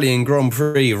Italian Grand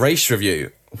Prix race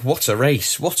review. What a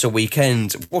race, what a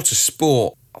weekend, what a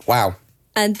sport. Wow.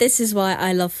 And this is why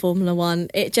I love Formula One.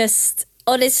 It just,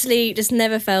 honestly, just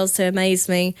never fails to amaze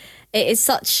me. It's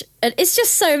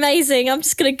just so amazing. I'm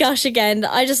just going to gush again.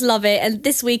 I just love it. And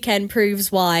this weekend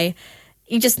proves why.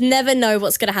 You just never know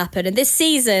what's going to happen. And this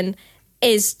season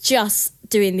is just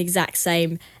doing the exact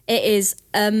same. It is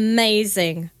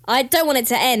amazing. I don't want it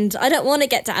to end. I don't want to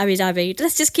get to Abu Dhabi.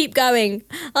 Let's just keep going.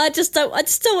 I just don't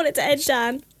want it to end,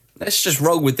 Dan. Let's just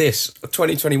roll with this.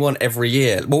 2021 every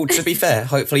year. Well, to be fair,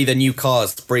 hopefully the new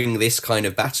cars bring this kind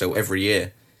of battle every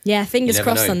year. Yeah, fingers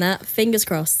crossed on that. Fingers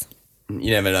crossed.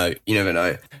 You never know. You never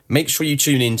know. Make sure you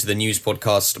tune in to the news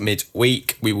podcast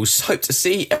midweek. We will hope to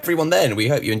see everyone then. We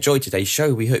hope you enjoyed today's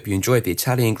show. We hope you enjoyed the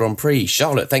Italian Grand Prix.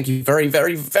 Charlotte, thank you very,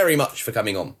 very, very much for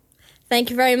coming on.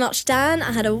 Thank you very much, Dan.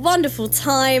 I had a wonderful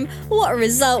time. What a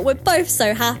result. We're both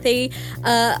so happy.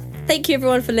 Thank you,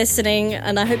 everyone, for listening,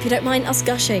 and I hope you don't mind us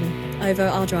gushing over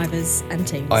our drivers and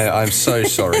teams. I'm so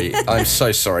sorry. I'm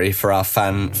so sorry for our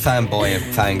fanboy and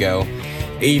fangirl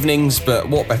evenings, but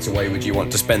what better way would you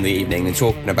want to spend the evening than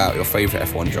talking about your favourite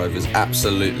F1 drivers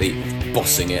absolutely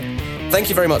bossing it? Thank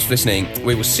you very much for listening.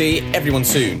 We will see everyone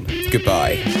soon.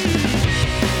 Goodbye.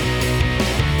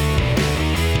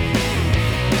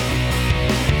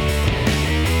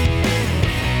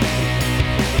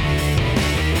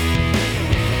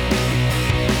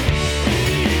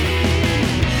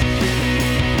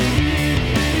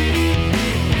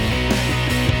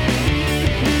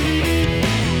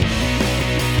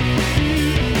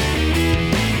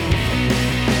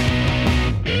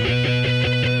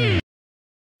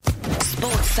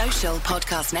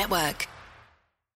 Podcast Network.